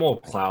normal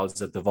clouds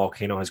that the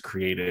volcano has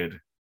created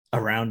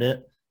around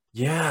it.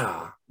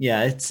 Yeah,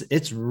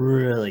 it's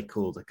really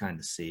cool to kind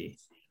of see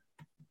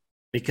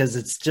because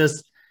it's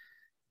just.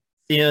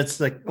 You know, it's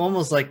like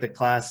almost like the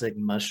classic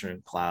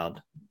mushroom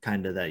cloud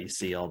kind of that you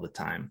see all the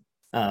time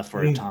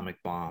for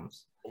atomic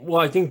bombs. Well,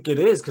 I think it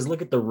is because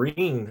look at the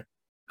ring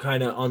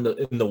kind of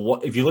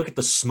if you look at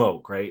the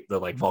smoke, right? The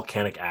like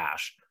volcanic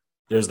ash,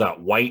 there's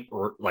that white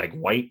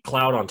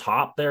cloud on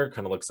top there,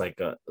 kind of looks like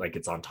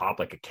it's on top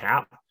like a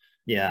cap.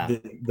 Yeah.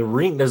 The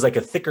ring, there's like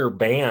a thicker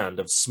band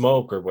of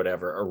smoke or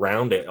whatever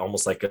around it,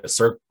 almost like a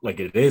circle, like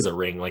it is a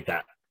ring like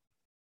that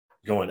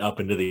going up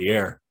into the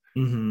air.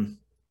 Mm-hmm.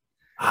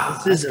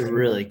 This is a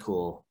really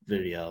cool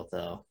video,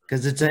 though,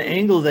 because it's an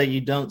angle that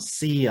you don't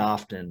see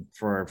often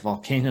for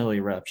volcano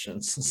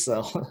eruptions.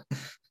 So,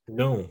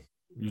 no,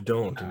 you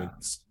don't, and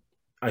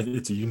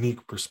it's a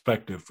unique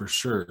perspective for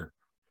sure.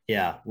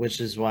 Yeah, which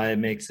is why it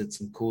makes it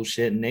some cool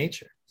shit in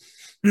nature.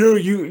 You know,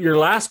 your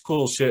last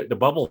cool shit, the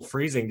bubble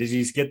freezing. Did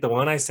you get the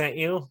one I sent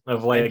you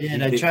of like?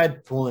 I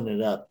tried pulling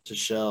it up to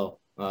show.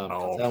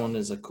 That one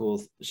is a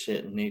cool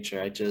shit in nature.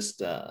 I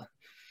just.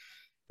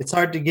 It's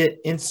hard to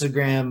get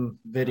Instagram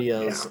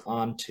videos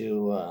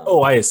onto.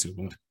 I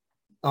assumed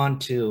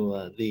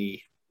onto the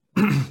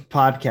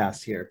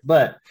podcast here,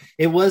 but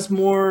it was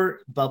more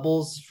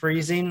bubbles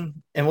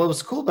freezing. And what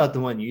was cool about the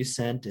one you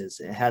sent is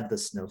it had the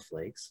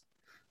snowflakes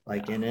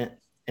in it,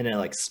 and it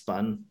like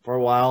spun for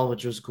a while,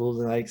 which was cool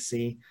to like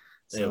see.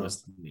 So it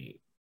was neat.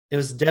 It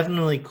was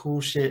definitely cool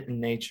shit in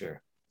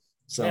nature.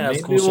 So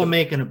maybe we'll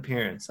make an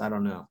appearance. I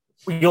don't know.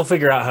 You'll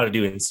figure out how to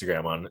do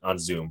Instagram on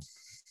Zoom.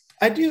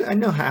 I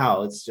know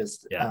how. It's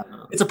just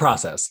it's a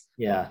process.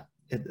 Yeah,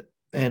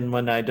 and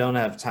when I don't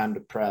have time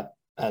to prep,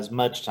 as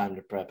much time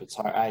to prep, it's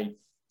hard. I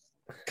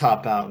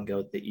cop out and go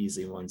with the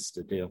easy ones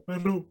to do. I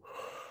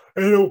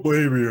don't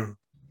blame you.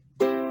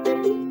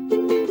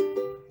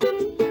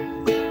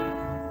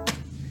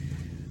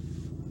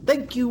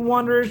 Thank you,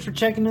 Wanderers, for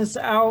checking us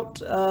out.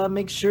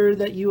 Make sure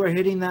that you are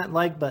hitting that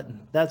like button,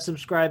 that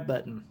subscribe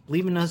button,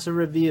 leaving us a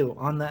review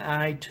on the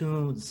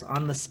iTunes,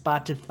 on the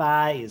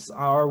Spotifys,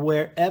 or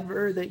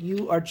wherever that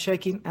you are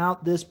checking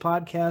out this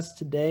podcast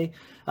today.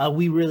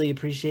 We really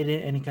appreciate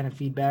it. Any kind of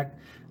feedback,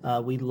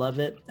 we love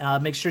it.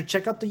 Make sure to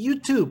check out the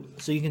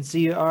YouTube so you can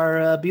see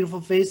our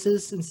beautiful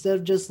faces instead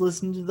of just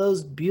listening to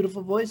those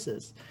beautiful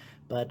voices.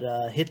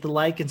 But hit the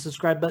like and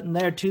subscribe button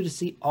there, too, to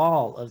see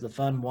all of the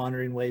fun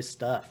Wandering Ways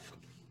stuff.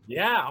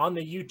 Yeah, on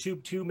the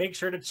YouTube too. Make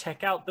sure to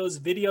check out those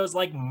videos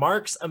like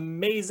Mark's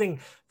amazing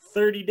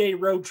 30-day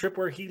road trip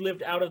where he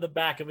lived out of the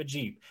back of a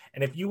Jeep.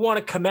 And if you want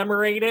to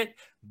commemorate it,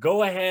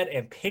 go ahead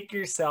and pick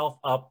yourself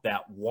up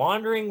that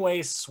Wandering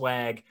Ways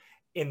swag.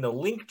 In the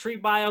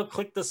Linktree bio,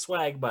 click the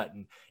swag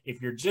button.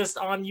 If you're just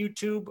on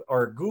YouTube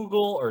or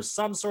Google or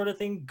some sort of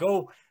thing,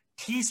 go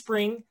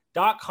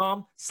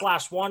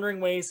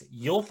teespring.com/wanderingways.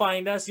 You'll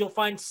find us. You'll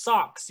find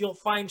socks. You'll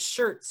find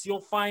shirts. You'll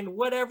find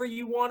whatever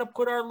you want to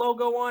put our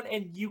logo on,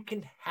 and you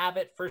can have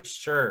it for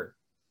sure.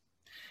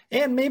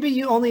 And maybe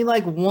you only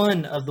like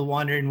one of the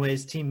Wandering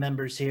Ways team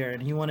members here,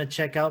 and you want to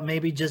check out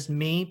maybe just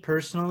me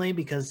personally,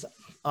 because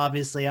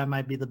obviously I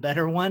might be the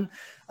better one.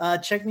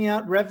 Check me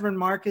out, Reverend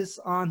Marcus,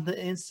 on the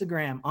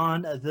Instagram,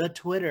 on the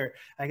Twitter.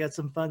 I got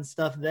some fun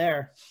stuff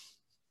there.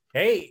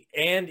 Hey,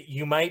 and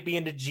you might be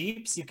into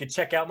Jeeps. You could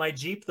check out my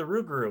Jeep, the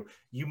Rougarou.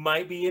 You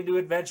might be into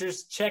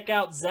adventures. Check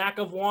out Zach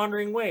of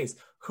Wandering Ways.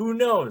 Who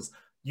knows?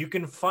 You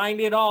can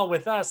find it all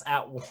with us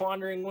at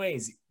Wandering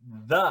Ways,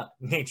 the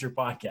nature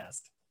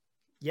podcast.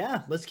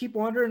 Yeah, let's keep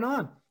wandering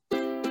on.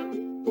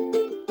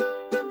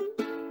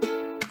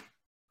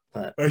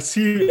 But I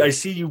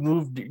see you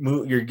moved.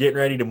 You're getting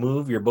ready to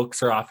move. Your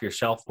books are off your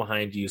shelf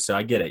behind you, so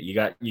I get it. You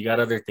got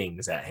other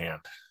things at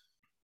hand.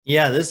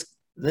 Yeah, this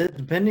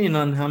depending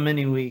on how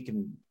many we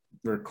can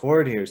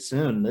record here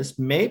soon, this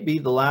may be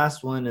the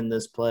last one in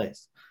this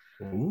place.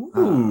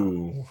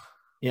 Ooh.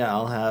 Yeah,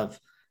 I'll have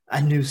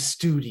a new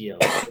studio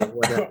or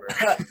whatever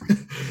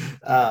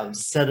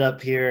set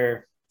up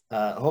here,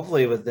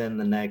 hopefully within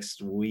the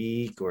next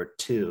week or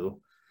two.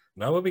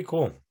 That would be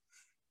cool.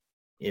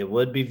 It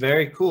would be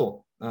very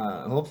cool.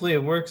 Hopefully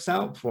it works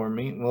out for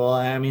me. Well,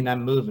 I mean,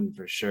 I'm moving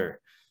for sure.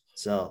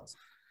 So,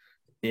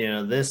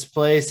 this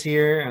place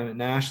here in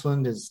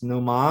Ashland is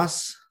no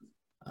moss.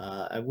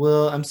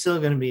 I'm still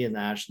going to be in the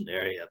Ashland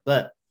area,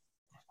 but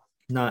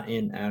not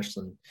in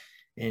Ashland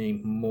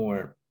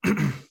anymore.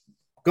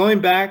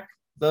 Going back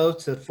though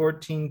to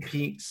 14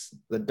 Peaks,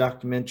 the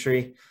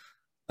documentary,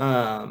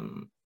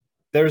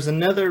 there's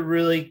another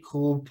really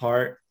cool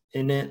part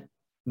in it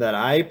that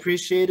I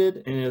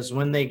appreciated, and it was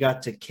when they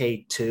got to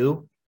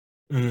K2,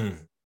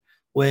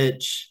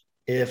 which,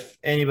 if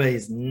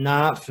anybody's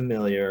not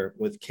familiar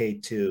with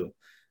K2,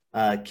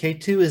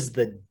 K2 is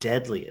the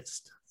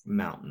deadliest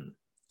mountain.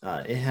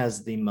 It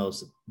has the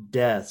most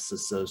deaths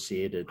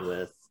associated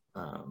with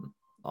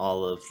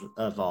all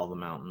of all the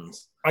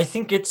mountains. I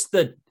think it's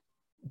the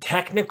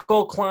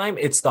technical climb.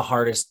 It's the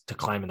hardest to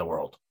climb in the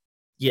world.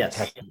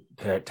 Yes,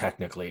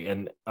 technically.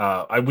 And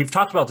we've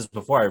talked about this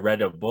before. I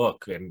read a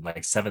book in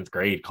like 7th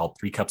grade called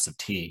 3 Cups of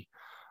Tea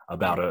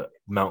about a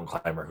mountain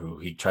climber who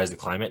he tries to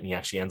climb it, and he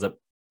actually ends up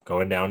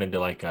going down into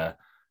like a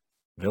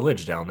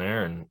village down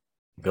there and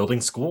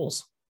building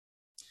schools.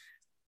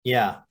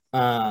 Yeah.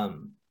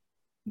 So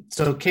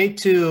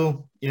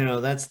K2,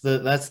 that's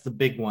the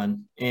big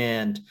one.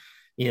 And,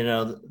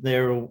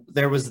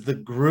 there was the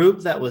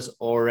group that was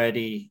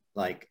already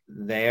like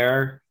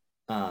there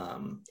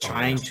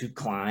trying to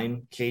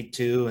climb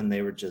K2, and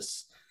they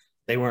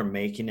weren't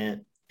making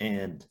it.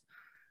 And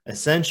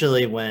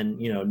essentially when,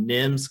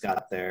 NIMS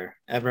got there,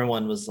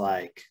 everyone was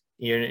like,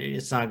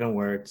 it's not going to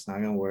work. It's not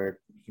going to work.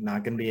 You're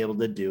not going to be able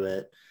to do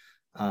it.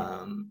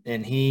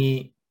 And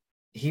he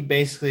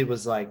basically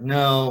was like,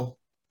 no,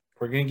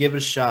 we're going to give it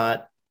a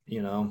shot.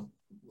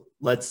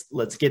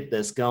 Let's get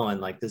this going.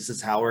 Like, this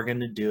is how we're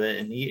going to do it.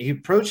 And he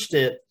approached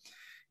it,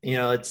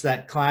 it's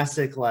that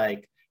classic,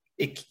 like,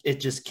 it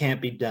just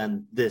can't be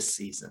done this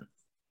season,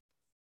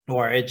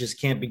 or it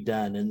just can't be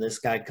done. And this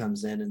guy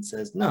comes in and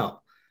says, no,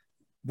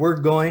 we're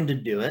going to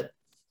do it.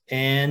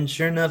 And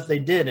sure enough, they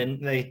did.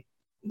 And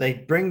they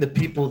bring the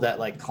people that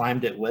like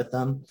climbed it with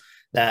them,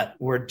 that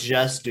were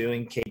just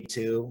doing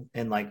K2,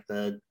 and like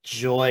the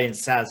joy and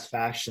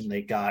satisfaction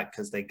they got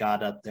because they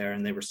got up there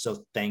and they were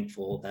so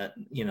thankful that,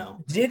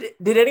 Did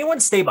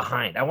anyone stay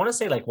behind? I want to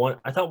say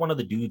I thought one of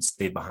the dudes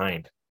stayed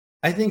behind.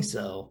 I think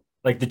so.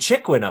 Like the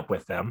chick went up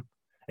with them,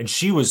 and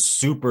she was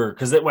super,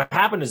 because what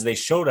happened is they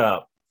showed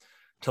up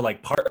to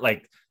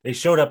they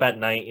showed up at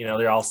night,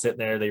 they're all sitting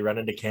there, they run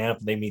into camp,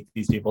 they meet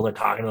these people, they're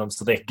talking to them,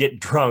 so they get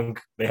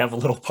drunk, they have a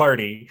little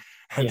party,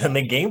 and then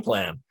they game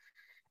plan.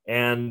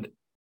 And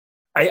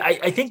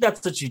I think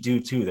that's what you do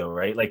too, though,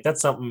 right? Like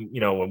that's something,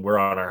 when we're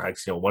on our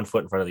hikes, one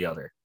foot in front of the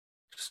other,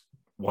 just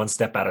one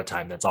step at a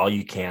time. That's all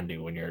you can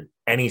do when you're in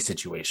any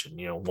situation,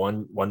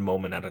 one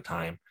moment at a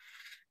time.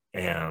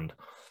 And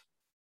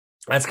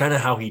that's kind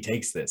of how he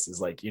takes this,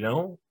 is like,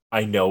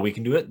 I know we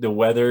can do it. The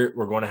weather,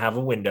 we're going to have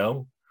a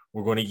window.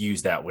 We're going to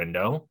use that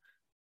window,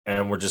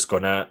 and we're just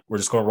going to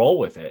roll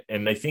with it.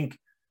 And I think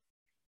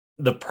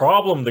the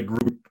problem the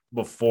group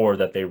before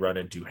that they run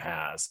into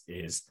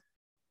is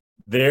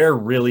they're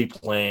really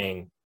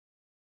playing.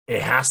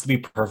 It has to be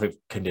perfect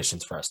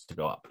conditions for us to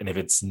go up. And if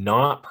it's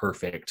not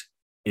perfect,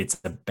 it's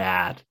a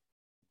bad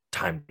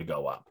time to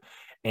go up.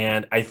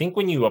 And I think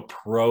when you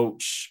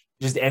approach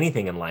just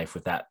anything in life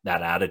with that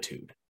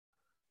attitude,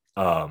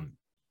 you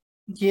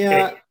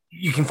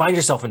can find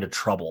yourself into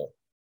trouble,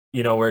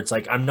 where it's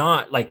like, I'm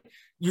not like,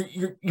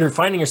 you're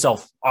finding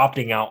yourself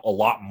opting out a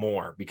lot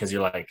more because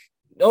you're like,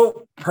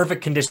 no,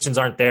 perfect conditions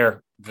aren't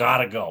there.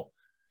 Gotta go.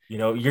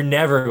 you're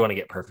never going to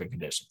get perfect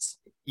conditions.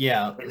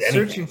 Yeah,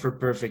 searching for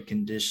perfect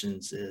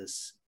conditions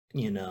is,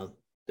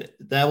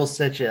 that will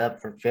set you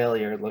up for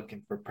failure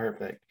looking for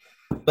perfect.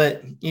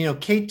 But,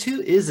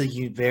 K2 is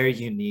a very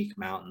unique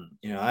mountain.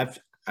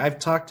 I've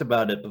talked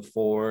about it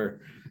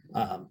before,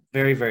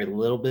 very, very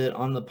little bit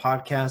on the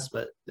podcast,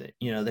 but,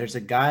 there's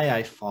a guy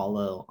I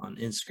follow on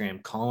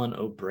Instagram, Colin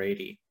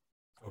O'Brady.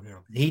 Oh, yeah.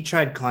 He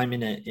tried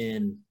climbing it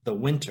in the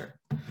winter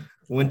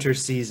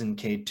season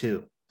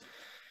K2.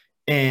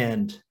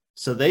 And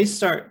so they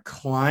start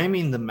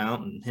climbing the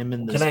mountain, him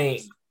and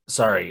this.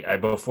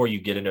 Before you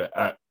get into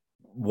it,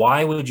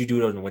 why would you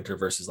do it in winter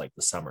versus like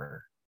the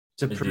summer?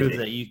 To prove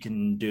that you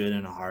can do it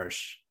in a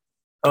harsh.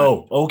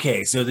 Oh,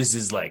 okay. So this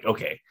is like,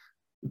 okay.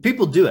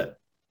 People do it,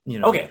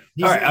 Okay.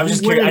 All right. I was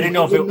just curious. I didn't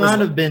know if it would not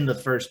have been the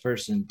first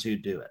person to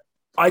do it.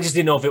 I just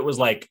didn't know if it was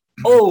like,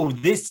 oh,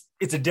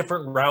 it's a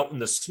different route in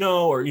the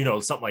snow or,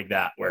 something like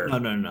that where.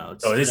 No.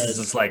 This is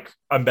just like,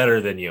 I'm better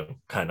than you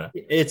kind of.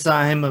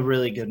 I'm a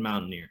really good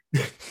mountaineer.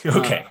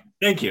 Okay.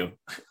 Thank you.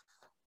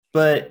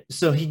 But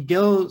so he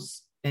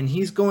goes and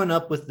he's going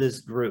up with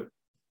this group,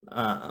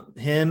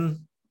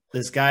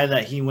 this guy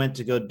that he went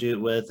to go do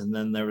it with. And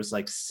then there was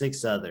like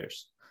 6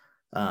 others.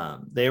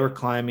 They were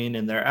climbing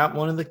and they're at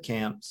one of the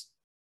camps.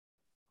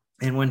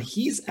 And when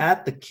he's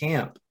at the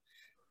camp,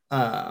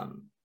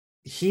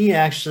 he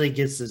actually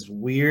gets this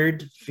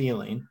weird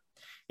feeling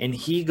and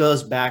he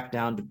goes back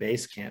down to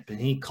base camp and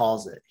he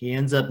calls it. He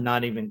ends up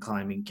not even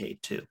climbing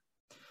K2.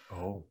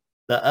 Oh.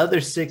 The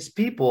other 6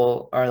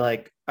 people are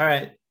like, all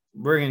right,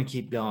 we're going to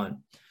keep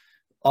going.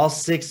 All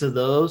 6 of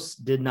those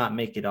did not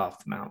make it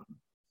off the mountain.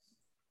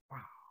 Wow.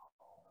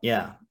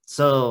 Yeah.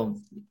 So,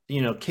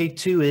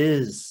 K2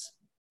 is,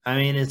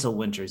 it's a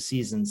winter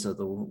season, so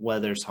the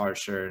weather's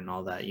harsher and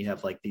all that. You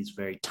have like these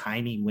very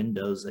tiny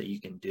windows that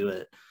you can do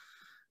it.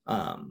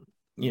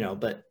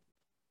 But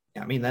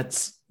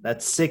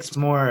that's 6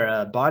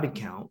 more body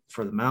count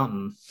for the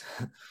mountain.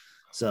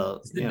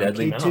 So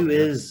K2 mountain,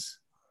 is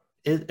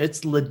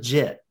it's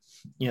legit.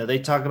 They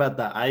talk about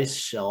the ice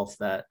shelf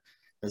that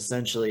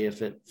essentially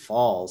if it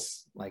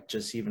falls, like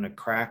just even a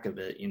crack of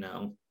it,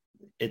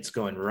 it's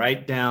going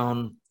right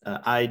down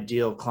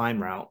ideal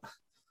climb route.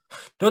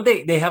 Don't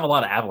they have a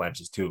lot of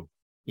avalanches too?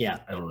 Yeah,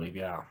 I believe.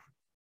 Yeah.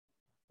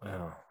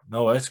 Wow.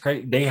 No, it's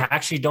crazy. They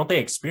actually don't they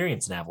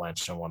experience an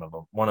avalanche on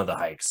one of the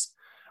hikes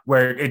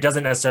where it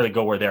doesn't necessarily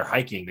go where they're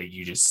hiking, that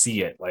you just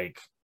see it. Like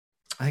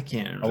I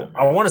can't remember.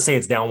 I want to say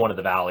it's down one of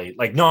the valley,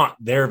 like not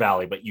their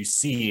valley, but you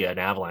see an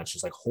avalanche.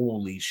 It's like,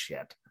 holy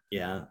shit.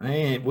 Yeah.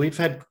 We've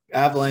had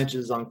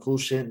avalanches on cool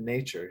shit in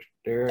nature.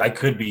 I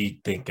could be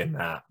thinking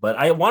that, but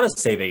I want to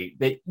say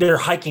they're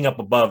hiking up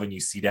above and you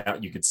see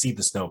that you could see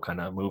the snow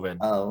kind of moving.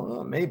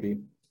 Oh, maybe.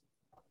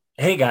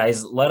 Hey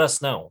guys, let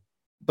us know.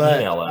 But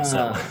email us.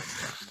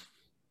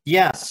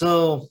 Yeah,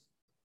 so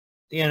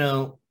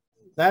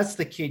that's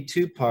the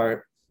K2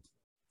 part.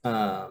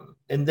 And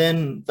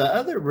then the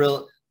other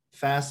real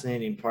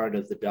fascinating part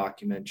of the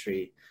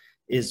documentary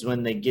is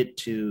when they get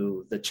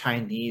to the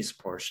Chinese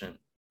portion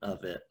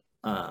of it.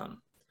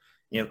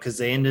 Because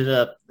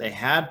they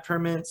had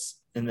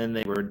permits and then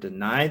they were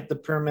denied the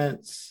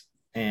permits,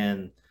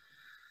 and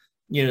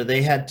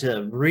they had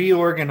to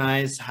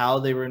reorganize how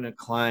they were going to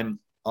climb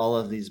all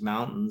of these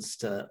mountains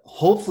to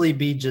hopefully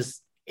be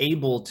just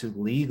able to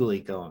legally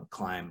go and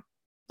climb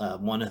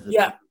one of the.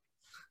 Yeah.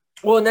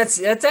 Well, and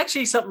that's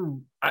actually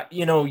something,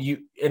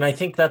 and I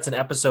think that's an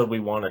episode we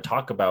want to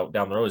talk about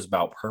down the road, is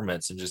about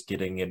permits and just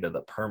getting into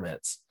the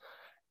permits.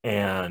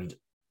 And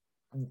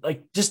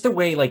like just the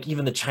way like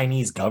even the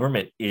Chinese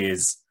government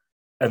is,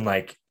 and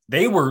like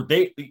I want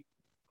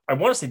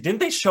to say, didn't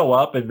they show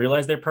up and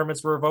realize their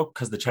permits were revoked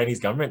because the Chinese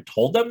government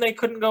told them they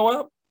couldn't go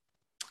up?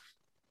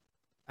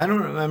 I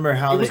don't remember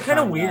how. It was kind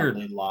of weird.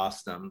 They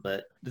lost them,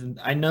 but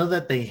I know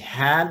that they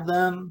had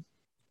them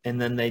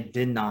and then they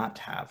did not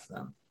have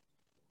them.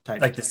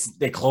 Like this,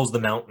 they closed the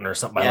mountain or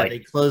something. Yeah, they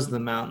closed the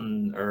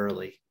mountain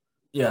early.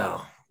 Yeah,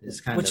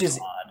 it's kind of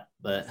odd,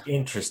 but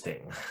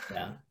interesting.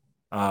 Yeah.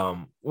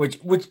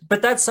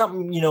 But that's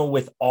something,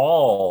 with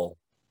all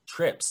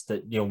trips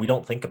that, we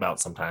don't think about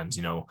sometimes,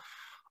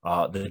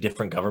 the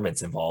different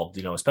governments involved,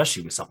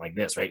 especially with something like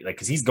this, right? Like,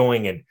 cause he's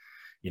going in,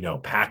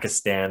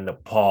 Pakistan,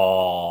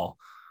 Nepal,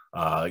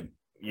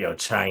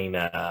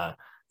 China,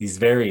 these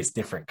various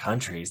different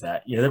countries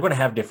that, they're going to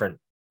have different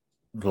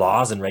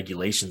laws and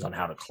regulations on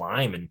how to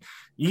climb. And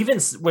even,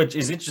 which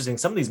is interesting,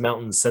 some of these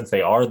mountains, since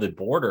they are the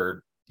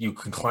border, you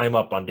can climb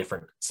up on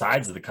different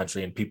sides of the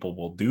country and people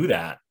will do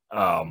that.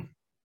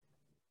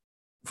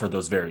 For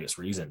those various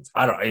reasons.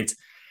 I don't know.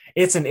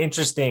 It's an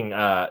interesting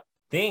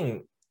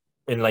thing.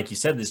 And like you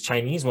said, this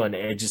Chinese one,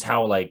 and just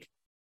how like,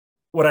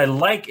 what I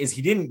like is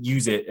he didn't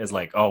use it as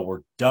like, oh,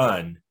 we're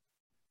done.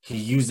 He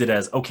used it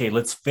as, okay,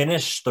 let's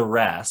finish the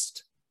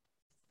rest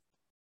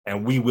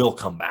and we will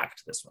come back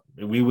to this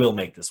one. We will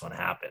make this one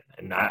happen.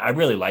 And I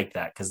really like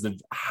that because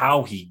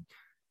how he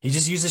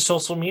just uses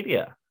social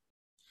media.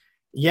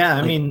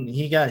 Yeah.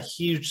 He got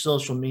huge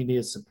social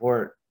media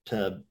support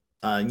to,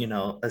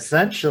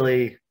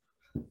 essentially,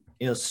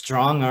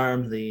 strong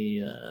arm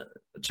the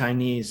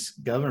Chinese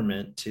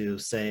government to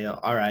say,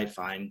 all right,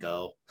 fine,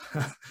 go.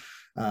 It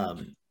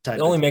Type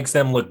of only makes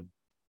them look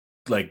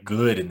like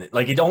good, and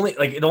like the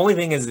only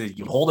thing is that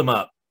you hold them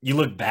up, you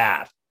look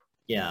bad.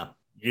 yeah.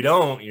 You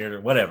don't,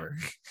 you're whatever.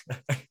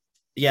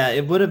 Yeah,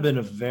 it would have been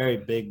a very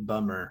big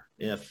bummer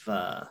if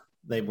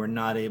they were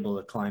not able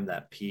to climb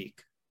that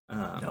peak.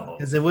 No,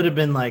 Because it would have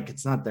been like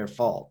it's not their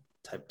fault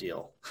type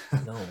deal.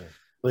 no.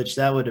 Which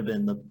that would have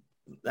been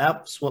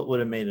that's what would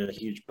have made it a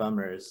huge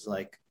bummer is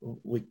like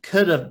we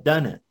could have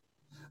done it.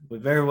 We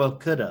very well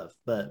could have,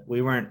 but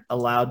we weren't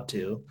allowed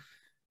to.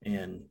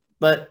 And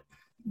but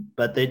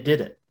they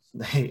did it.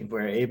 They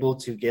were able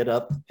to get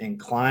up and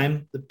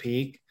climb the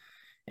peak,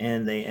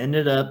 and they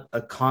ended up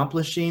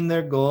accomplishing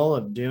their goal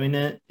of doing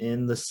it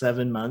in the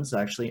 7 months,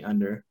 actually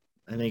under.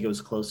 I think it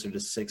was closer to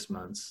 6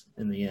 months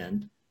in the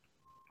end.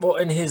 Well,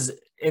 and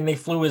they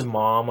flew his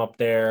mom up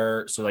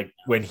there. So like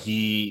when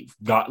he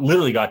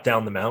literally got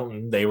down the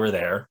mountain, they were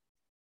there.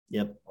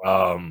 Yep.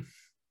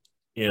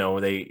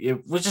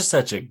 It was just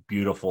such a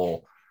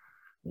beautiful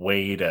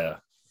way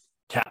to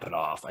cap it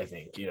off. I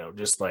think,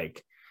 just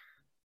like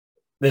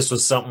this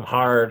was something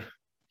hard.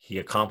 He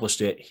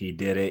accomplished it. He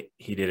did it.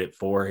 He did it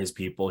for his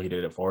people. He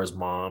did it for his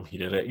mom. He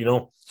did it,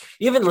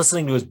 even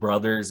listening to his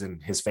brothers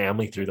and his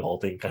family through the whole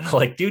thing, kind of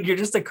like, dude, you're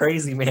just a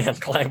crazy man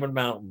climbing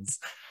mountains.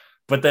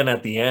 But then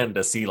at the end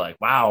to see like,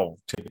 wow,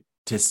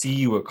 to see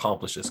you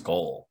accomplish this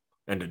goal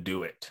and to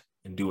do it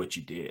and do what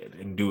you did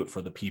and do it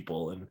for the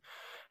people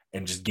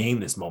and just gain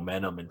this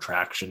momentum and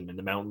traction in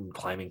the mountain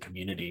climbing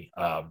community.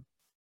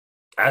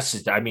 That's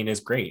just, I mean,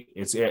 it's great.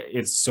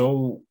 It's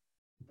so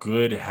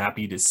good,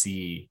 happy to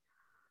see,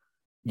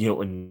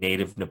 a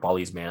native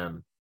Nepalese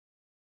man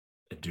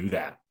do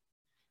that.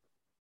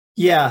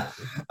 Yeah,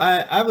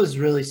 I was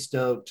really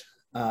stoked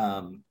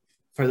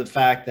for the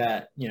fact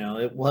that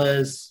it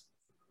was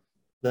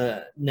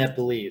the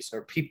Nepalese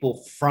or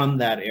people from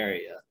that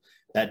area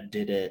that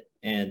did it,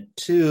 and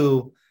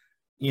two,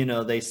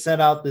 they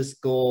set out this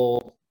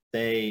goal.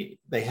 They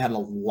had a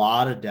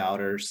lot of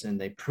doubters,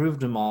 and they proved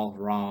them all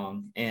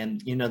wrong.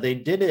 And they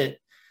did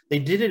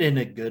it in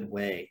a good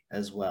way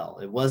as well.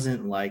 It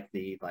wasn't like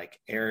the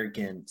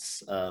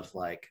arrogance of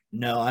like,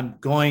 no, I'm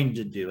going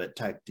to do it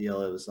type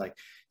deal. It was like,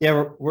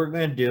 yeah, we're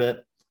going to do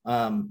it.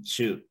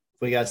 Shoot,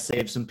 we got to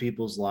save some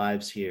people's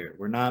lives here.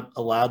 We're not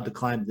allowed to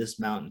climb this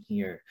mountain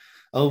here.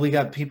 Oh, we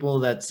got people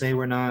that say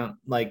we're not,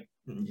 like,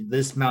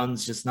 this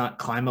mountain's just not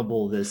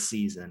climbable this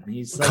season.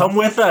 He's like, come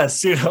with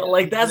us,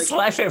 like that's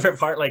my favorite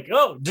part. Like,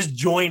 oh, just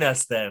join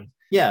us then.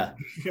 Yeah,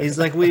 he's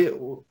like,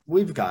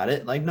 we've got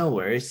it. Like, no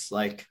worries.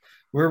 Like,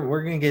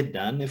 we're gonna get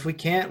done. If we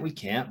can't, we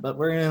can't. But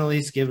we're gonna at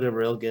least give it a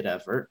real good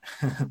effort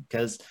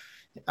because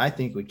I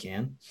think we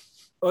can.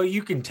 Well,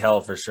 you can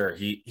tell for sure.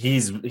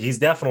 He's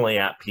definitely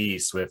at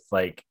peace with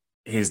like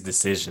his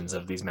decisions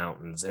of these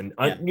mountains, and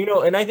Yeah.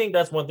 and I think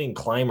that's one thing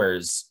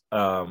climbers,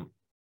 and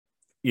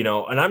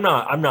I'm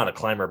not a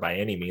climber by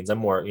any means. I'm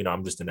more,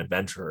 I'm just an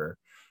adventurer.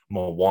 I'm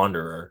a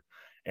wanderer,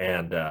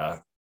 and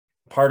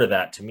part of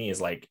that to me is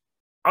like,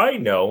 I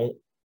know,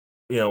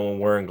 when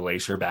we're in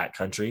glacier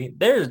backcountry,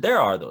 there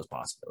are those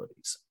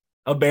possibilities.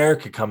 A bear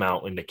could come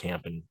out into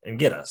camp and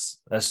get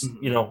us. That's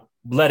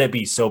let it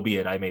be. So be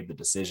it. I made the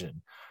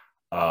decision.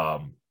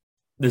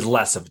 There's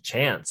less of a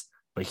chance,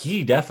 but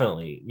he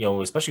definitely,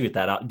 especially with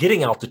that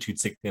getting altitude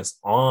sickness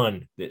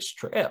on this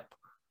trip,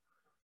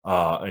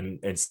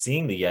 and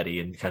seeing the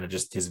Yeti and kind of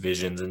just his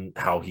visions and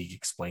how he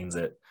explains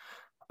it,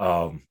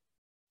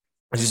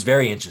 it's just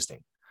very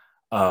interesting,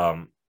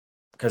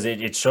 because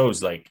it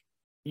shows like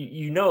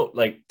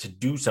like to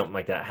do something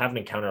like that, have an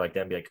encounter like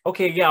that, and be like,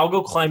 okay, yeah, I'll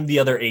go climb the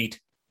other 8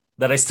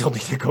 that I still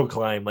need to go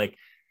climb. Like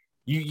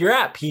you're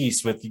at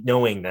peace with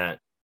knowing that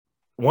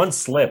one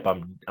slip,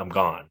 I'm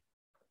gone.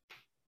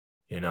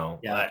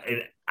 Yeah.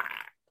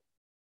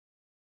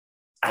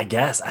 I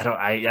guess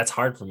that's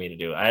hard for me to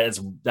do.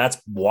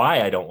 That's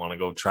why I don't want to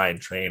go try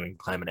and train and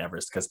climb an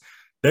Everest, because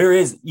there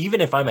is,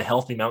 even if I'm a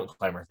healthy mountain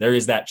climber, there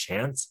is that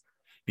chance,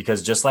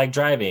 because just like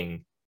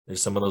driving,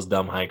 there's some of those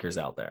dumb hikers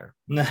out there.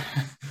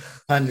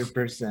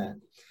 100%.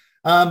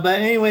 But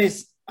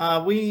anyways,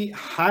 we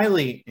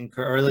highly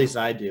encourage, or at least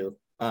I do,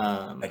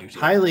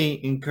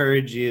 highly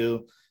encourage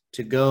you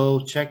to go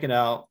check it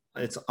out.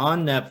 It's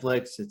on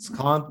Netflix. It's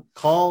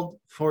called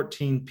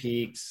 14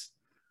 Peaks.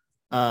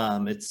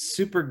 It's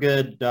super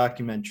good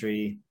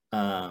documentary.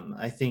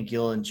 I think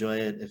you'll enjoy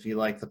it. If you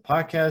like the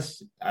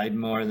podcast, I'm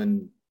more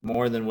than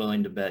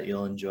willing to bet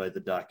you'll enjoy the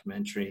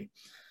documentary.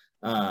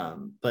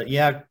 But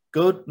yeah,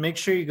 go make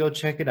sure you go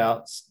check it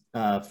out.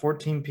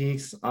 14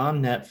 Peaks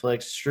on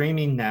Netflix,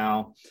 streaming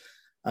now.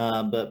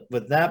 But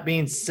with that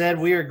being said,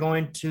 we are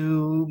going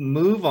to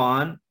move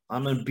on.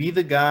 I'm going to be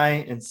the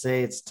guy and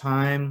say it's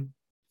time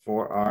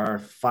for our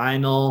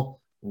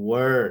final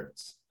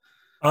words.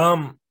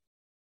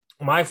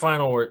 My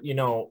final word,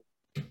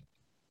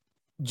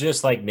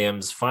 just like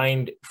Nims,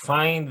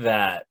 find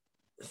that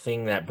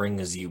thing that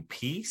brings you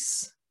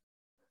peace,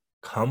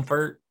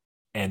 comfort,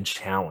 and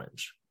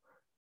challenge,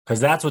 because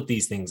that's what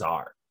these things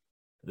are.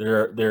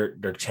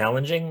 They're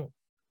challenging,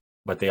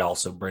 but they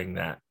also bring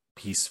that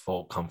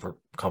peaceful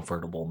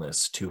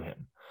comfortableness to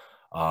him.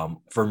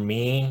 For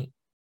me,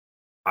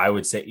 I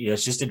would say, yeah,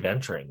 it's just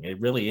adventuring. It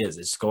really is.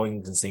 It's going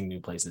and seeing new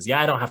places. Yeah,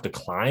 I don't have to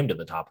climb to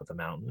the top of the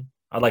mountain.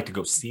 I'd like to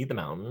go see the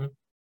mountain.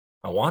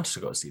 I want to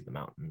go see the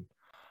mountain,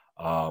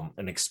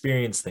 and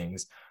experience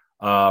things.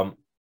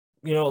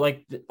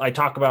 Like I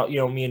talk about,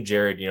 me and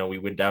Jared, we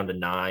went down to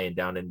Nye and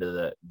down into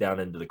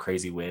the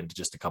crazy wind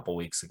just a couple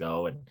weeks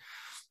ago, and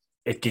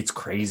it gets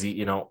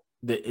crazy,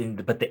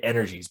 but the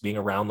energies, being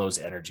around those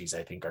energies,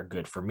 I think are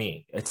good for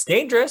me. It's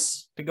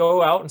dangerous to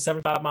go out in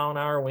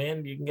 75-mile-an-hour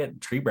wind. You can get a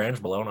tree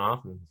branch blown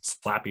off and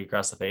slap you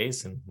across the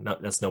face, and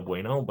that's no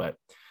bueno. But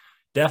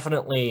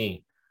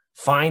definitely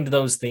find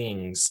those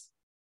things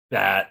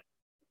that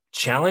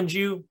challenge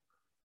you,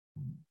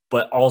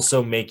 but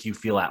also make you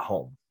feel at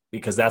home,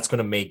 because that's going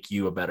to make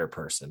you a better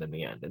person in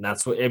the end. And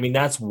that's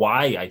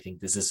why I think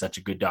this is such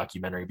a good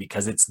documentary,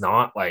 because it's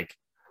not like,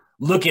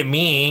 look at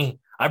me,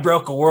 I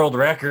broke a world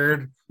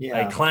record. Yeah.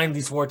 I climbed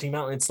these 14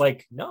 mountains. It's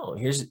like, no,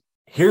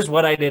 here's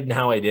what I did and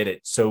how I did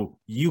it. So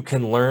you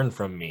can learn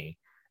from me,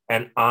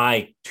 and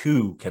I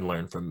too can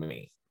learn from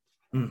me.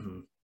 Mm-hmm.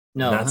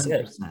 No, that's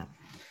 100%.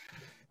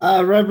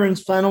 It.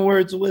 Reverend's final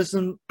words of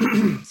wisdom.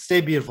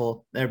 Stay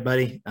beautiful,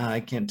 everybody. I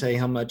can't tell you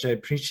how much I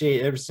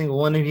appreciate every single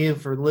one of you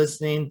for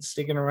listening,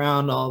 sticking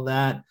around, all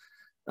that.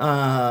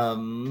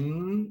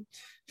 Find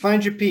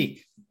your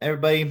peak,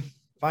 everybody.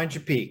 Find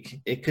your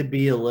peak. It could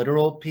be a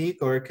literal peak,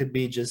 or it could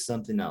be just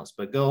something else,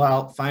 but go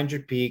out, find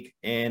your peak,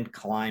 and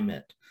climb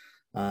it.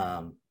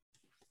 I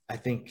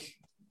think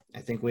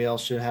we all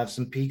should have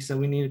some peaks that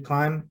we need to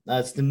climb.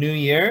 It's the new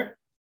year,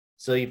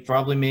 so you've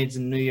probably made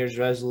some New Year's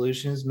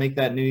resolutions. Make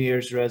that New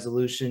Year's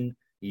resolution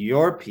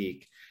your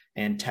peak,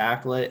 and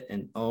tackle it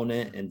and own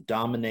it and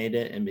dominate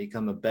it and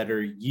become a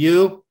better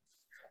you.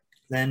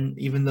 Then,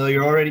 even though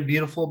you're already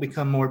beautiful,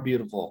 become more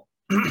beautiful.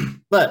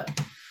 But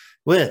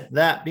with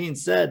that being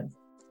said,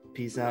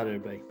 peace out,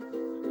 everybody.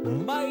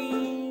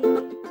 Bye.